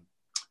so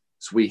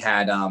we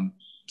had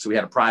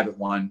a private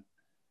one.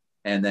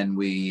 And then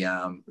we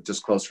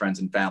just close friends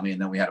and family. And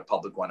then we had a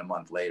public one a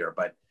month later.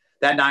 But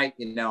that night,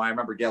 I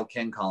remember Gail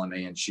King calling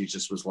me, and she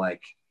just was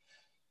like,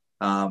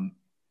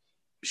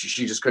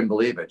 she just couldn't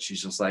believe it.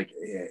 She's just like,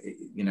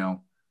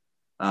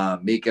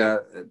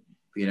 Mika,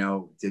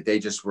 they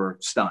just were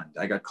stunned.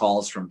 I got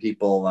calls from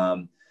people,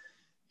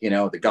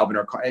 the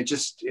governor.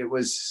 It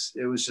was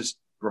just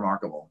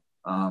remarkable.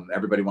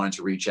 Everybody wanted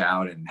to reach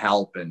out and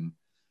help. And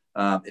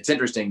it's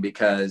interesting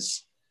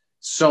because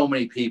so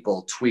many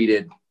people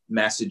tweeted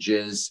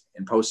messages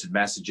and posted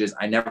messages.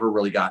 I never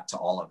really got to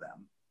all of them.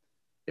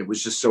 It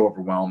was just so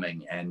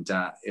overwhelming. And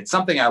it's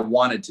something I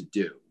wanted to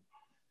do.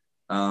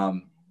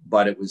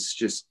 But it was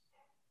just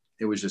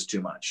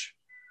too much,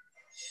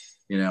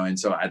 and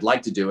so I'd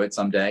like to do it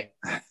someday,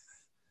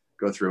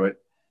 go through it,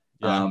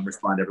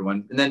 respond to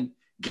everyone. And then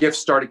gifts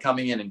started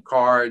coming in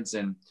cards,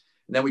 and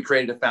then we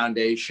created a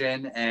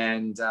foundation.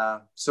 And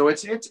so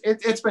it's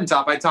been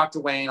tough. I talked to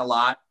Wayne a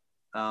lot,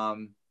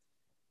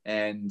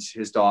 and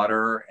his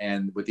daughter,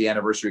 and with the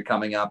anniversary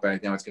coming up, I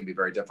know it's going to be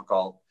very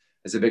difficult.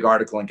 There's a big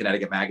article in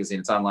Connecticut Magazine.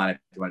 It's online if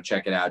you want to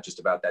check it out, just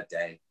about that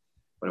day,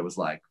 what it was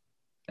like.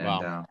 And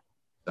wow.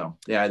 So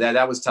yeah,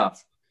 that was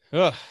tough.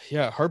 Oh,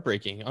 yeah.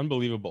 Heartbreaking.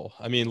 Unbelievable.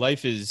 I mean,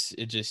 life it's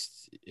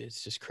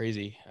just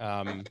crazy.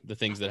 The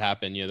things that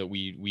happen, that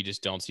we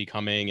just don't see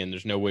coming, and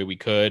there's no way we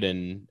could.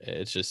 And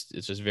it's just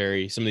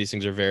very, some of these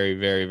things are very,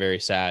 very, very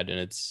sad. And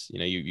it's,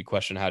 you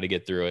question how to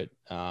get through it.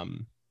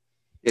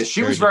 Yeah,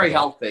 she was very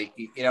healthy.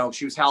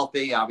 She was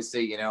healthy,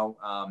 obviously,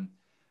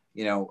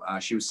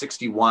 she was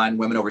 61,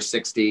 women over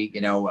 60,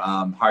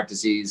 heart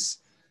disease,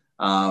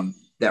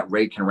 that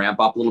rate can ramp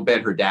up a little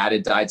bit. Her dad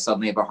had died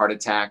suddenly of a heart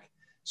attack.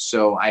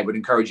 So I would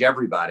encourage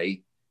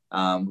everybody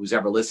who's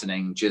ever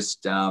listening,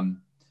 just,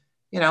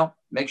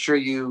 make sure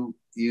if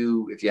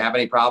you have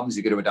any problems,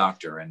 you go to a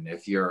doctor. And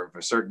if you're of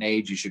a certain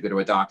age, you should go to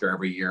a doctor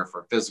every year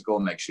for a physical.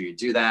 Make sure you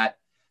do that.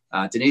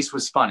 Denise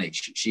was funny.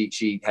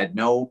 She had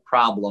no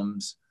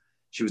problems.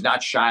 She was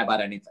not shy about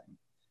anything.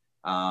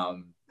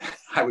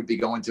 I would be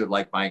going to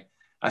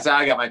I said,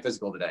 I got my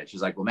physical today.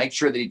 She's like, well, make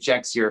sure that he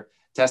checks your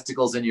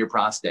testicles and your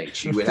prostate.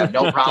 She would have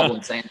no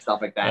problem saying stuff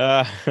like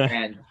that.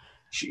 And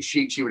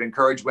she would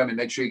encourage women,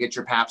 make sure you get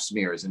your pap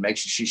smears, and make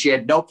sure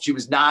she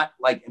was not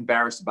like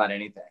embarrassed about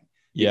anything,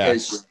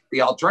 because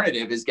the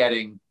alternative is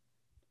getting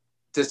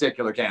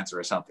testicular cancer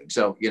or something.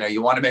 So,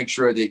 you want to make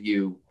sure that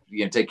you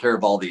take care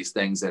of all these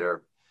things that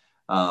are,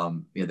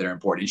 that are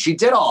important. She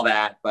did all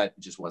that, but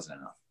it just wasn't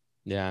enough.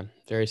 Yeah.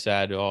 Very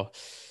sad. Well,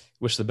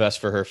 wish the best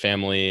for her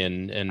family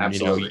and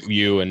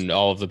you and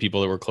all of the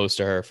people that were close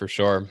to her, for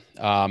sure.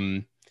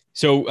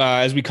 So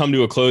as we come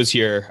to a close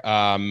here,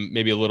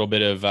 maybe a little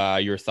bit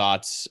of your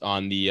thoughts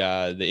on the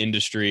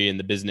industry and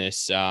the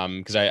business,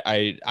 because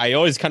I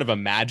always kind of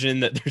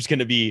imagine that there's going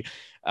to be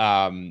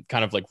kind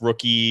of like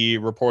rookie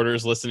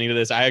reporters listening to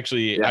this. I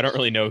don't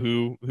really know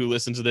who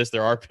listens to this.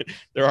 There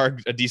are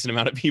a decent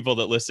amount of people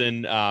that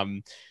listen,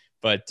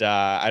 but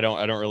I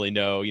don't really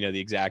know the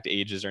exact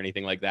ages or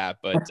anything like that.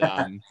 But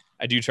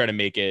I do try to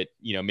make it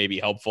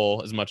maybe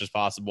helpful as much as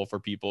possible for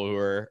people who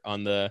are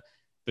on the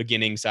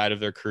beginning side of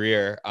their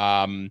career.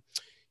 And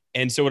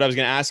so what I was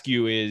going to ask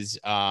you is,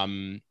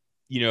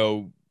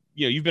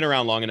 you've been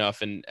around long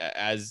enough, and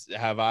as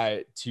have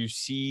I, to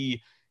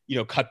see,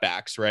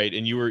 cutbacks, right?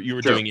 And you were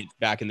sure. doing it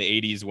back in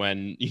the 80s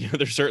when,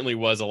 there certainly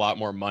was a lot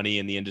more money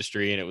in the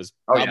industry, and it was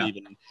probably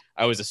even,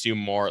 I always assume,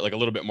 more like a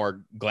little bit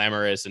more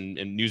glamorous, and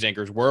news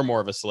anchors were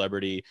more of a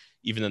celebrity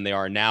even than they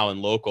are now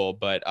in local.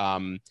 But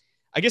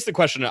I guess the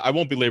question, I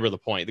won't belabor the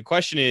point. The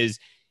question is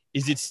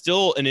it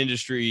still an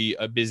industry,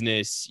 a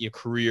business,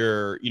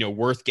 career,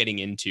 worth getting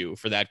into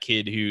for that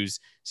kid who's,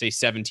 say,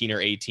 17 or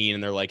 18,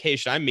 and they're like, hey,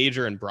 should I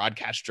major in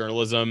broadcast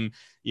journalism,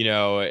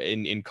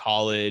 in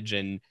college?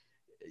 And,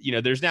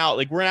 there's now,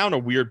 like, we're now in a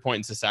weird point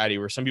in society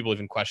where some people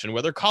even question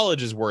whether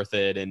college is worth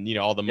it, and,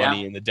 all the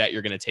money and the debt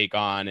you're going to take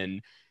on.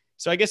 And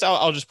so I guess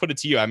I'll just put it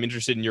to you. I'm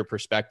interested in your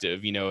perspective.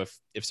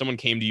 If someone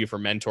came to you for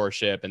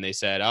mentorship and they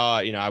said,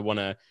 I want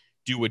to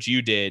do what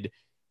you did,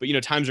 but,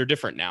 times are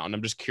different now. And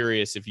I'm just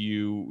curious if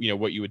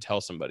what you would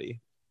tell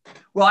somebody.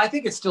 Well, I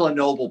think it's still a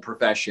noble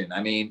profession.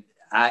 I mean,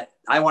 I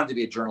wanted to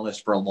be a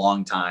journalist for a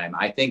long time.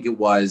 I think it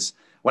was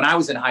when I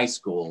was in high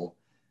school.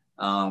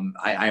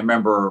 I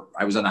remember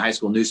I was in the high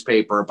school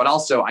newspaper, but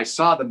also I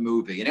saw the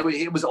movie, and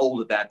it was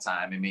old at that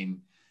time. I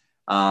mean,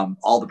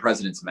 All the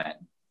President's Men,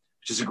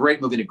 which is a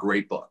great movie and a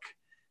great book.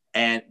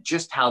 And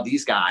just how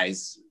these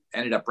guys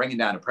ended up bringing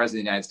down a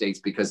president of the United States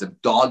because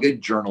of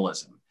dogged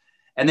journalism.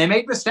 And they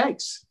made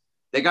mistakes.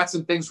 They got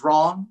some things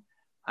wrong,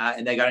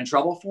 and they got in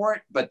trouble for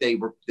it, but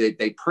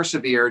they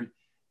persevered,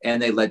 and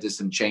they led to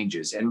some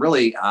changes. And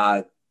really,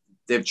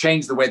 they've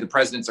changed the way the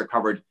presidents are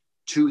covered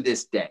to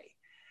this day.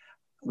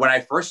 When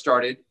I first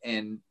started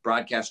in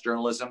broadcast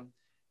journalism,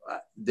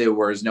 there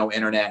was no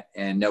internet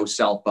and no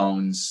cell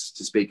phones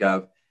to speak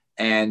of.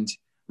 And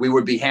we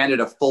would be handed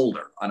a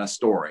folder on a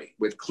story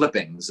with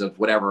clippings of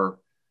whatever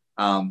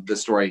the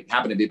story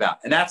happened to be about.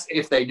 And that's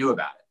if they knew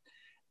about it.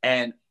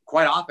 And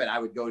quite often I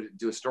would go to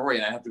do a story,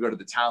 and I'd have to go to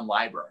the town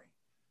library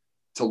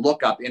to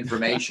look up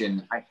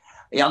information.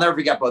 I'll never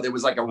forget, but there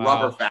was like a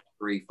rubber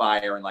factory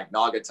fire in like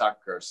Naugatuck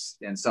or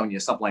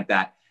Ansonia, something like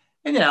that.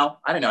 And, I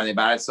didn't know anything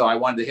about it. So I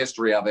wanted the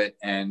history of it.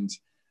 And so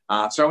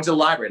I went to the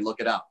library to look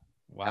it up.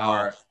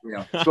 Or,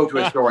 spoke to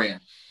a historian,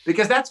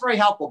 because that's very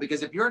helpful.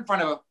 Because if you're in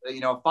front of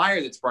a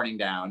fire that's burning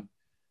down,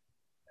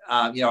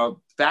 a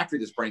factory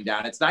that's burning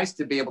down, it's nice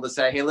to be able to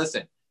say, hey,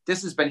 listen,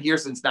 this has been here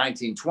since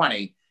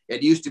 1920.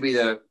 It used to be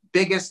the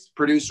biggest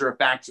producer of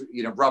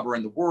rubber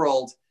in the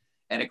world.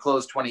 And it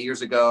closed 20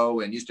 years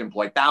ago and used to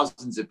employ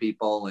thousands of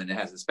people, and it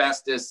has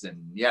asbestos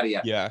and yada,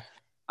 yada. Yeah.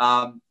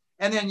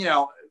 And then,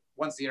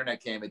 once the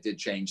internet came, it did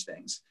change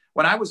things.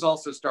 When I was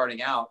also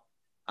starting out,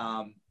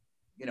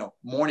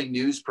 morning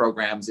news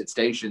programs at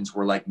stations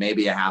were like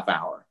maybe a half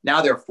hour.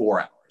 Now they're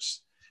 4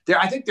 hours.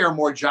 I think there are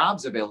more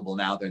jobs available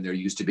now than there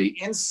used to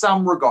be in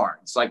some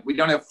regards. Like, we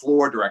don't have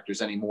floor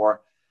directors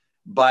anymore,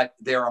 but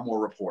there are more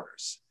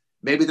reporters.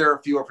 Maybe there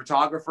are fewer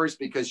photographers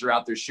because you're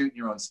out there shooting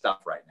your own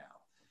stuff right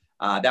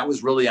now. That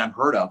was really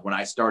unheard of when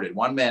I started.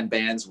 One-man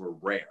bands were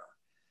rare.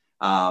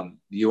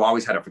 You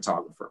always had a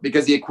photographer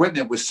because the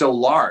equipment was so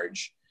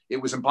large,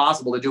 it was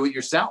impossible to do it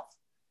yourself.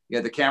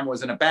 The camera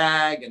was in a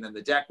bag, and then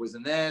the deck was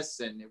in this,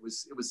 and it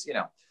was.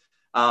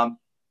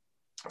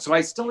 So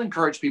I still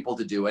encourage people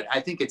to do it.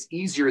 I think it's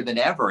easier than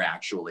ever,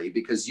 actually,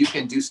 because you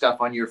can do stuff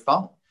on your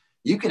phone.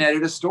 You can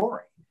edit a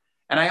story.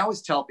 And I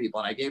always tell people,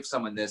 and I gave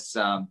someone this,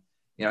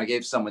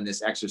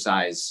 this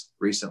exercise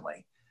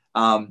recently.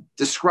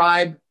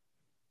 Describe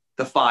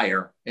the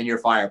fire in your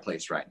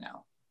fireplace right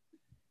now,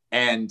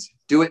 and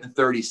do it in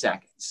 30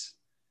 seconds.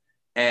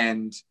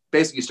 And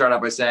basically start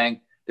out by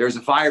saying, there's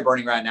a fire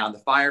burning right now in the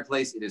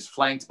fireplace. It is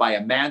flanked by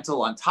a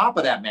mantle. On top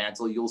of that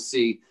mantle, you'll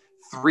see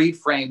 3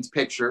 framed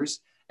pictures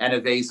and a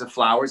vase of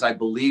flowers. I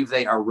believe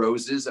they are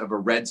roses of a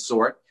red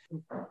sort.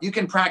 You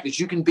can practice.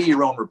 You can be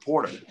your own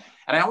reporter.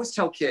 And I always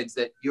tell kids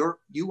that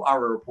you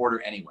are a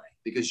reporter anyway,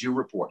 because you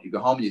report. You go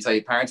home and you tell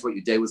your parents what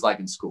your day was like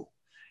in school.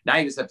 Now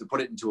you just have to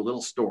put it into a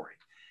little story.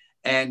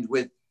 And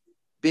with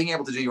being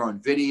able to do your own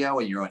video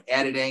and your own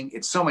editing,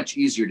 it's so much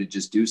easier to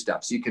just do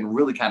stuff. So you can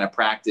really kind of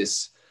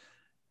practice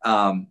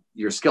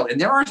your skill. And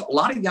there are a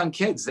lot of young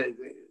kids that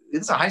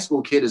this is a high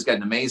school kid who's got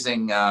an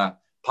amazing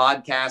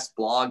podcast,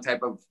 blog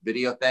type of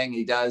video thing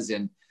he does.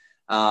 And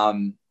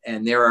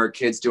there are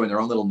kids doing their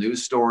own little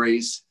news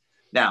stories.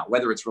 Now,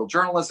 whether it's real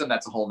journalism,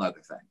 that's a whole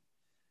nother thing.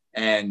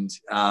 And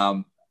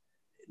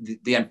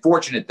the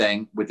unfortunate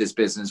thing with this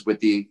business, with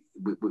the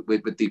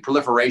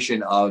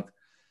proliferation of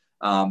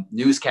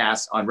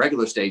newscasts on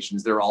regular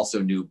stations, there are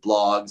also new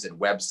blogs and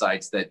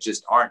websites that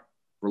just aren't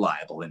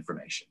reliable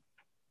information.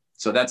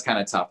 So that's kind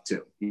of tough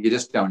too. You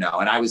just don't know.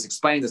 And I was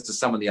explaining this to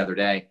someone the other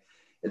day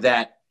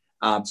that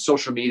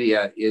social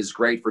media is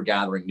great for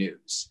gathering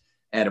news.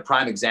 And a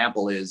prime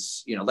example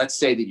is, let's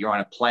say that you're on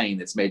a plane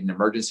that's made an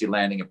emergency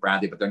landing at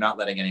Bradley, but they're not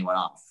letting anyone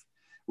off.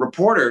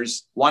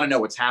 Reporters want to know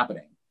what's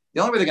happening.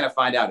 The only way they're going to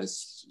find out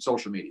is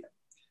social media.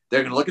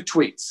 They're going to look at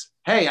tweets.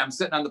 Hey, I'm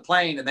sitting on the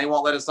plane and they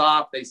won't let us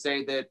off. They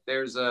say that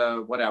there's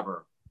a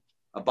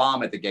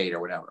bomb at the gate or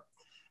whatever.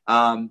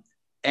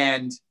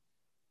 And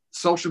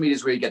social media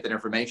is where you get that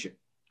information.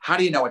 How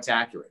do you know it's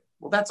accurate?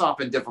 Well, that's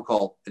often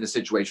difficult in a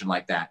situation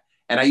like that.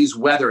 And I use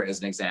weather as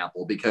an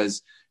example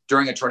because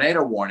during a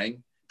tornado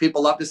warning,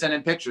 people love to send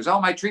in pictures. Oh,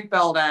 my tree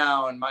fell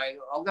down.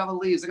 Look at the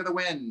leaves, look at the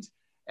wind.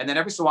 And then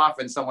every so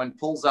often someone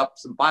pulls up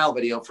some file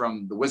video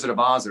from The Wizard of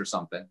Oz or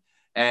something,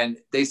 and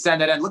they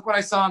send it in. Look what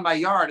I saw in my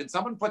yard, and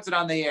someone puts it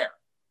on the air.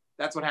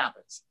 That's what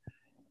happens.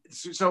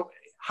 So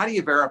how do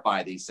you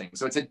verify these things?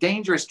 So it's a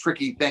dangerous,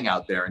 tricky thing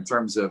out there in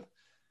terms of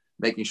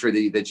making sure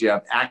that you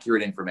have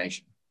accurate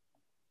information.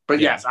 But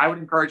yes, I would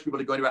encourage people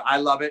to go into it. I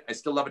love it. I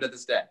still love it to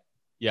this day.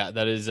 Yeah,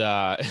 that is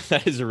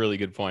a really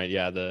good point.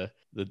 Yeah,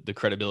 the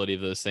credibility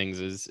of those things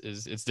is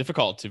it's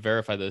difficult to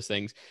verify those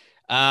things.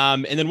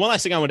 And then one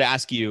last thing I wanted to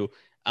ask you,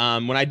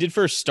 when I did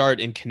first start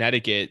in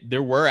Connecticut,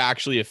 there were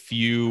actually a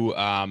few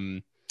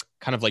kind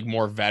of like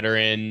more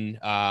veteran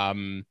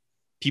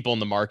people in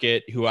the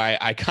market who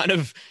I kind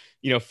of,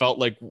 felt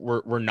like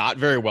were not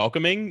very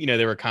welcoming.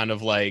 They were kind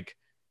of like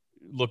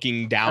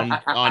looking down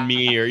on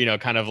me or,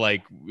 kind of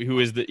like, who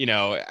is the,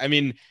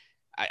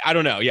 I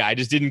don't know. Yeah. I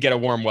just didn't get a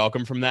warm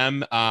welcome from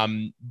them.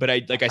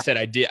 But like I said,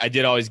 I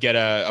did always get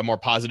a more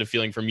positive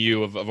feeling from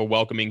you of a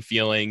welcoming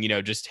feeling,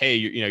 just, hey,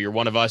 you're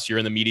one of us, you're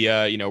in the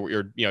media,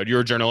 you're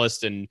a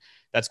journalist and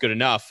that's good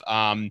enough.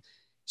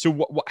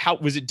 So how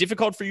was it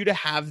difficult for you to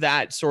have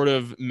that sort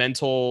of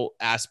mental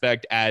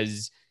aspect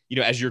as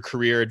your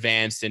career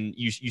advanced and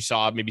you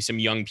saw maybe some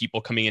young people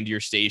coming into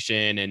your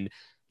station and,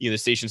 the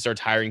station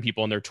starts hiring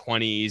people in their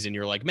 20s and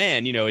you're like,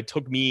 man, it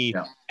took me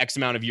X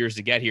amount of years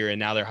to get here and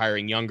now they're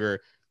hiring younger.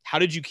 How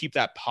did you keep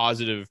that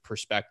positive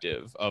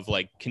perspective of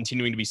like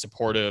continuing to be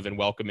supportive and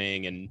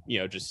welcoming and,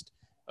 just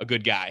a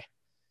good guy?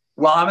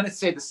 Well, I'm going to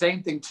say the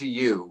same thing to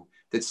you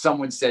that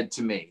someone said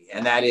to me.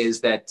 And that is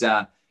that,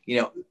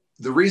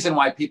 the reason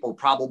why people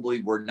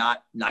probably were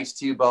not nice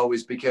to you, Bo,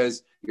 is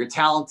because you're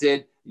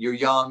talented, you're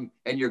young,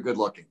 and you're good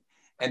looking.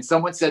 And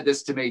someone said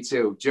this to me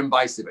too, Jim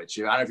Bicevich.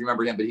 I don't know if you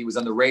remember him, but he was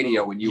on the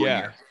radio when you were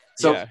here.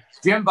 So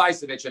Jim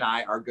Bicevich and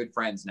I are good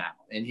friends now,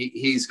 and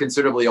he's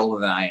considerably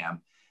older than I am.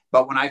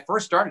 But when I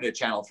first started at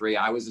Channel 3,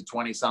 I was a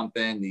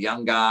 20-something, the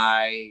young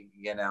guy,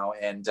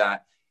 and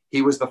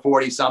he was the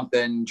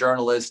 40-something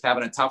journalist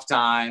having a tough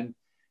time.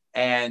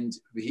 And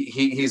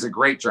he's a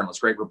great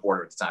journalist, great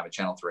reporter at the time at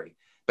Channel 3.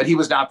 But he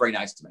was not very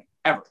nice to me,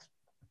 ever.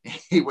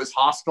 He was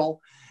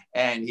hostile,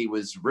 and he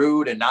was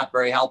rude and not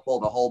very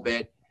helpful the whole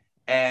bit.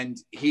 And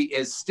he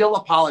is still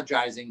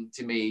apologizing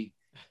to me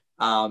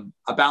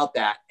about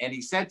that. And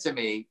he said to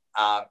me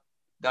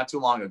not too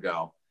long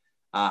ago,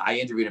 I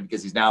interviewed him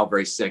because he's now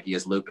very sick. He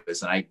has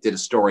lupus. And I did a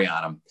story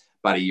on him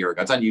about a year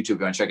ago. It's on YouTube.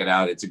 Go and check it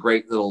out. It's a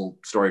great little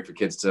story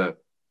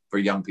for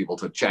young people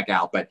to check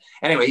out. But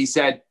anyway, he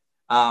said,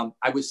 I'm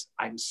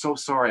so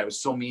sorry. I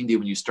was so mean to you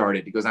when you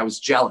started because I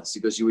was jealous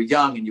because you were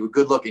young and you were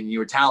good looking and you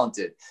were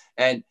talented.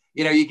 And,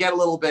 you get a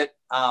little bit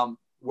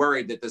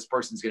worried that this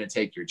person's going to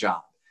take your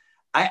job.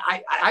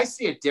 I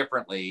see it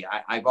differently.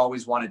 I've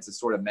always wanted to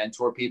sort of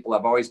mentor people.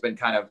 I've always been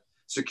kind of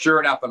secure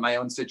enough in my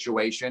own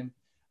situation.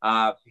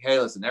 Hey,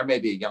 listen, there may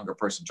be a younger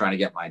person trying to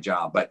get my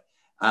job, but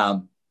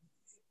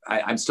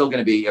I'm still going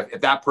to be,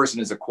 if that person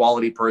is a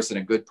quality person,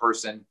 a good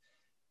person,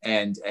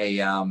 and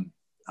not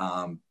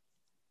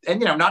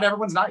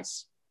everyone's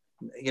nice.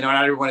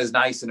 Not everyone is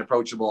nice and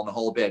approachable in the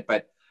whole bit.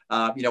 But,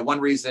 one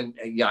reason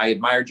I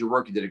admired your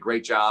work, you did a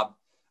great job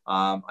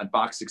on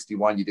Fox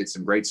 61. You did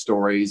some great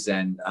stories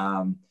and,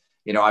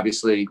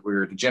 obviously we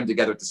were at the gym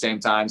together at the same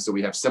time. So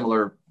we have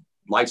similar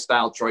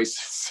lifestyle choices.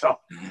 So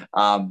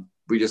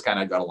we just kind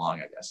of got along,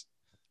 I guess.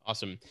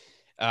 Awesome.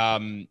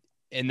 And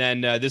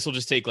then this will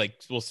just take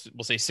we'll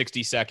say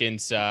 60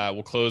 seconds.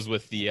 We'll close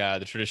with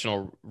the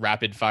traditional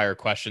rapid fire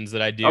questions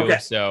that I do. Okay.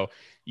 So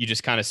you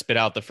just kind of spit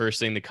out the first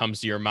thing that comes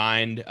to your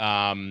mind.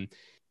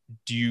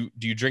 Do you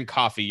drink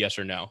coffee? Yes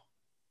or no?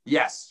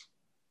 Yes.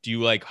 Do you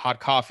like hot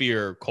coffee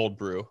or cold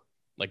brew?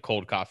 Like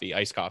cold coffee,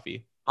 iced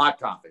coffee? Hot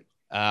coffee.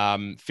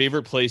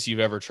 Favorite place you've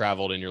ever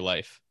traveled in your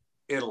life?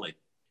 Italy.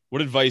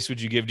 What advice would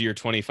you give to your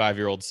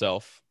 25-year-old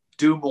self?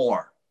 Do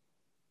more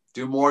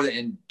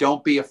and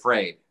don't be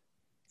afraid.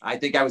 I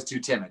think I was too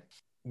timid.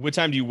 What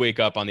time do you wake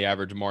up on the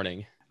average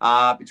morning?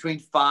 Between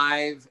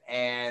 5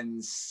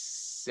 and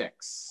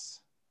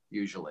 6,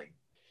 usually.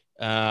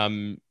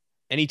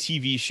 Any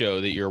TV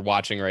show that you're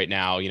watching right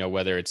now,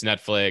 whether it's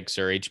Netflix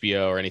or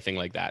HBO or anything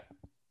like that?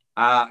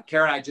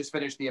 Karen, I just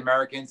finished The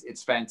Americans.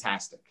 It's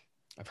fantastic.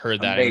 I've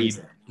heard that.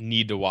 Amazing. I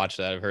need to watch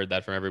that. I've heard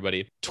that from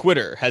everybody.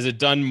 Twitter, has it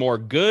done more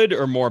good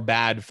or more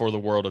bad for the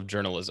world of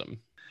journalism?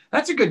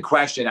 That's a good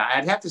question.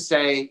 I'd have to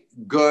say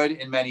good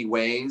in many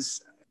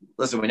ways.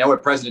 Listen, we know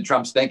what President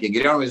Trump's thinking.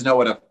 You don't always know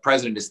what a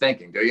president is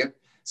thinking, do you?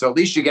 So at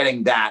least you're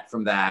getting that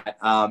from that.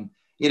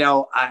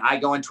 I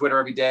go on Twitter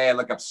every day. I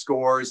look up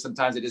scores.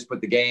 Sometimes I just put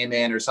the game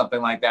in or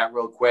something like that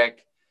real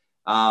quick.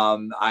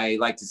 I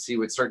like to see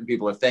what certain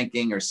people are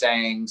thinking or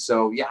saying.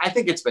 So, yeah, I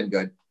think it's been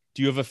good.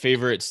 Do you have a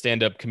favorite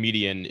stand-up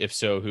comedian? If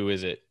so, who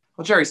is it?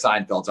 Well, Jerry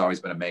Seinfeld's always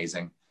been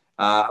amazing.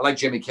 I like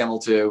Jimmy Kimmel,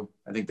 too.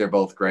 I think they're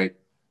both great.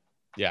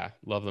 Yeah,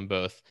 love them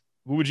both.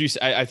 Who would you say?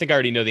 I think I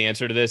already know the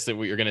answer to this, that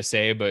what you're going to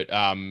say, but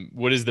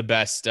what is the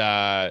best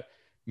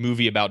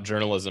movie about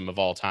journalism of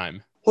all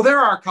time? Well, there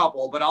are a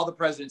couple, but All the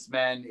President's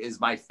Men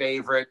is my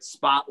favorite.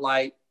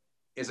 Spotlight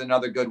is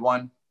another good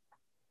one,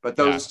 but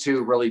those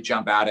two really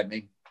jump out at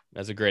me.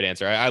 That's a great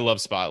answer. I love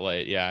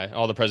Spotlight. Yeah.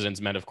 All the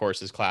President's Men, of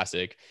course, is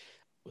classic.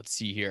 Let's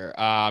see here.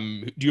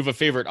 Do you have a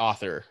favorite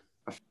author?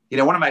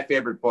 One of my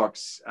favorite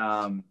books,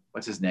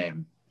 what's his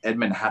name?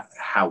 Edmund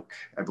Hauck,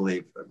 I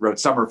believe, wrote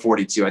Summer of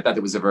 42. I thought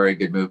that was a very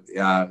good book.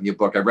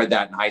 I read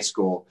that in high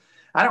school.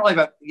 I don't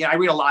really, I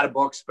read a lot of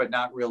books, but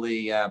not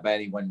really by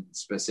anyone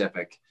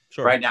specific.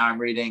 Sure. Right now I'm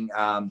reading,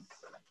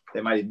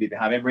 they might even be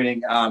behind me. I'm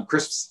reading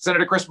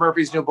Senator Chris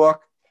Murphy's new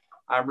book.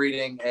 I'm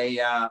reading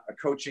a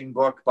coaching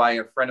book by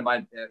a friend of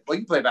mine. Well,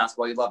 you can play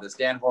basketball. You'd love this.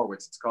 Dan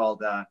Horowitz. It's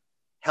called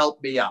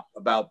Help Me Up,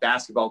 about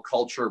basketball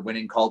culture,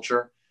 winning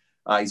culture.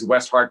 He's a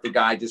West Hartford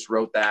guy, just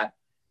wrote that.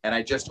 And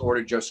I just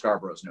ordered Joe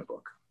Scarborough's new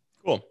book.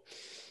 Cool.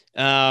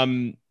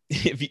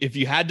 If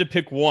you had to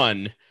pick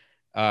one,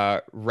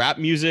 rap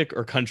music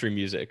or country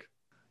music?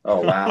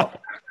 Oh, wow.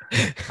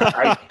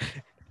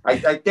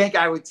 I think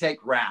I would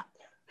take rap.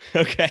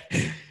 Okay.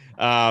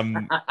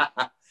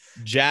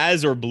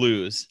 Jazz or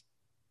blues?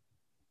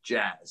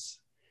 Jazz.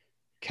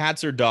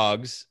 Cats or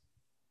dogs?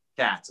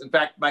 Cats. In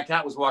fact, my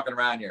cat was walking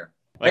around here.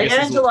 Hey,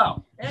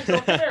 Angelo.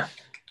 Angelo, come here.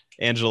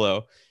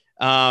 Angelo.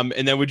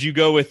 And then would you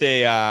go with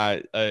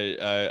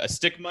a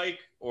stick mic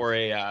or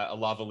a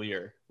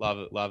lavalier?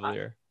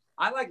 Lavalier.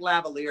 I like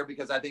lavalier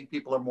because I think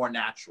people are more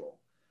natural.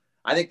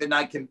 I think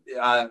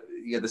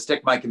the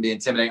stick mic can be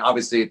intimidating.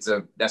 Obviously, it's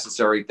a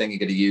necessary thing you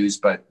got to use,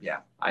 but yeah,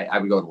 I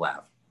would go with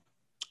lav.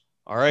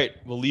 All right,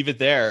 we'll leave it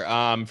there.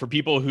 For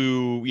people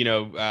who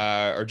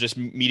are just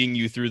meeting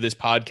you through this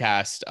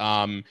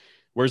podcast,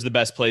 where's the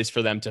best place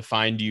for them to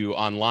find you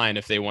online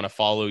if they want to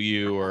follow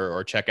you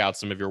or check out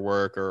some of your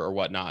work or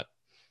whatnot?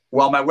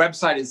 Well, my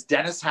website is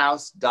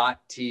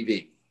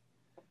DennisHouse.tv.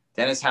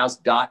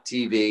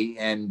 DennisHouse.tv,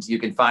 and you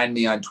can find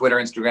me on Twitter,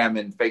 Instagram,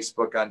 and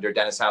Facebook under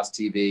Dennis House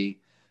TV.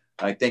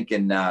 I think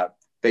in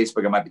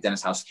Facebook it might be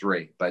Dennis House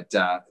 3, but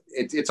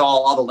it's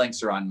all the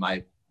links are on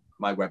my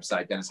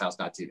website,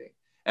 DennisHouse.tv.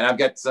 And I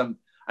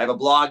have a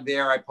blog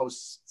there. I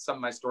post some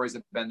of my stories that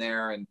have been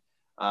there, and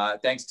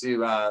thanks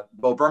to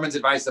Bo Berman's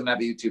advice, I'm gonna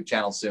have a YouTube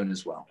channel soon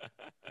as well.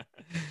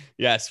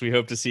 Yes, we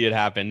hope to see it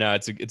happen. No,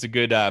 it's a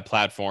good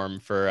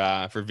platform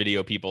for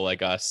video people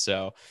like us.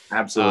 So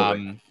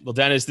absolutely. Well,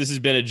 Dennis, this has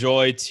been a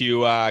joy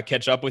to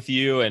catch up with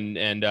you,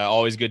 and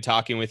always good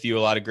talking with you.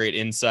 A lot of great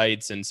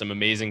insights and some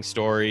amazing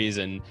stories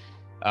and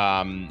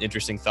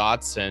interesting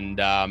thoughts. And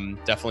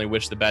definitely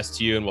wish the best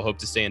to you. And we'll hope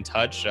to stay in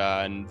touch.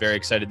 And very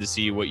excited to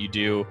see what you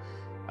do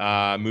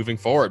moving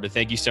forward. But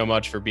thank you so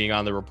much for being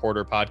on the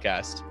Reporter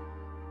Podcast.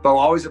 Bo,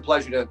 always a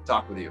pleasure to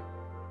talk with you.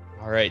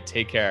 All right,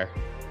 take care.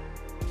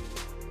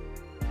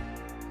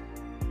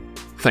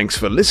 Thanks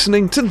for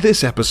listening to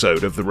this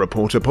episode of the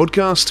Reporter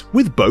Podcast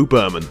with Bo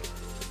Berman.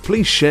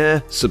 Please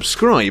share,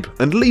 subscribe,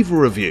 and leave a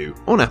review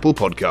on Apple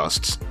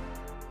Podcasts.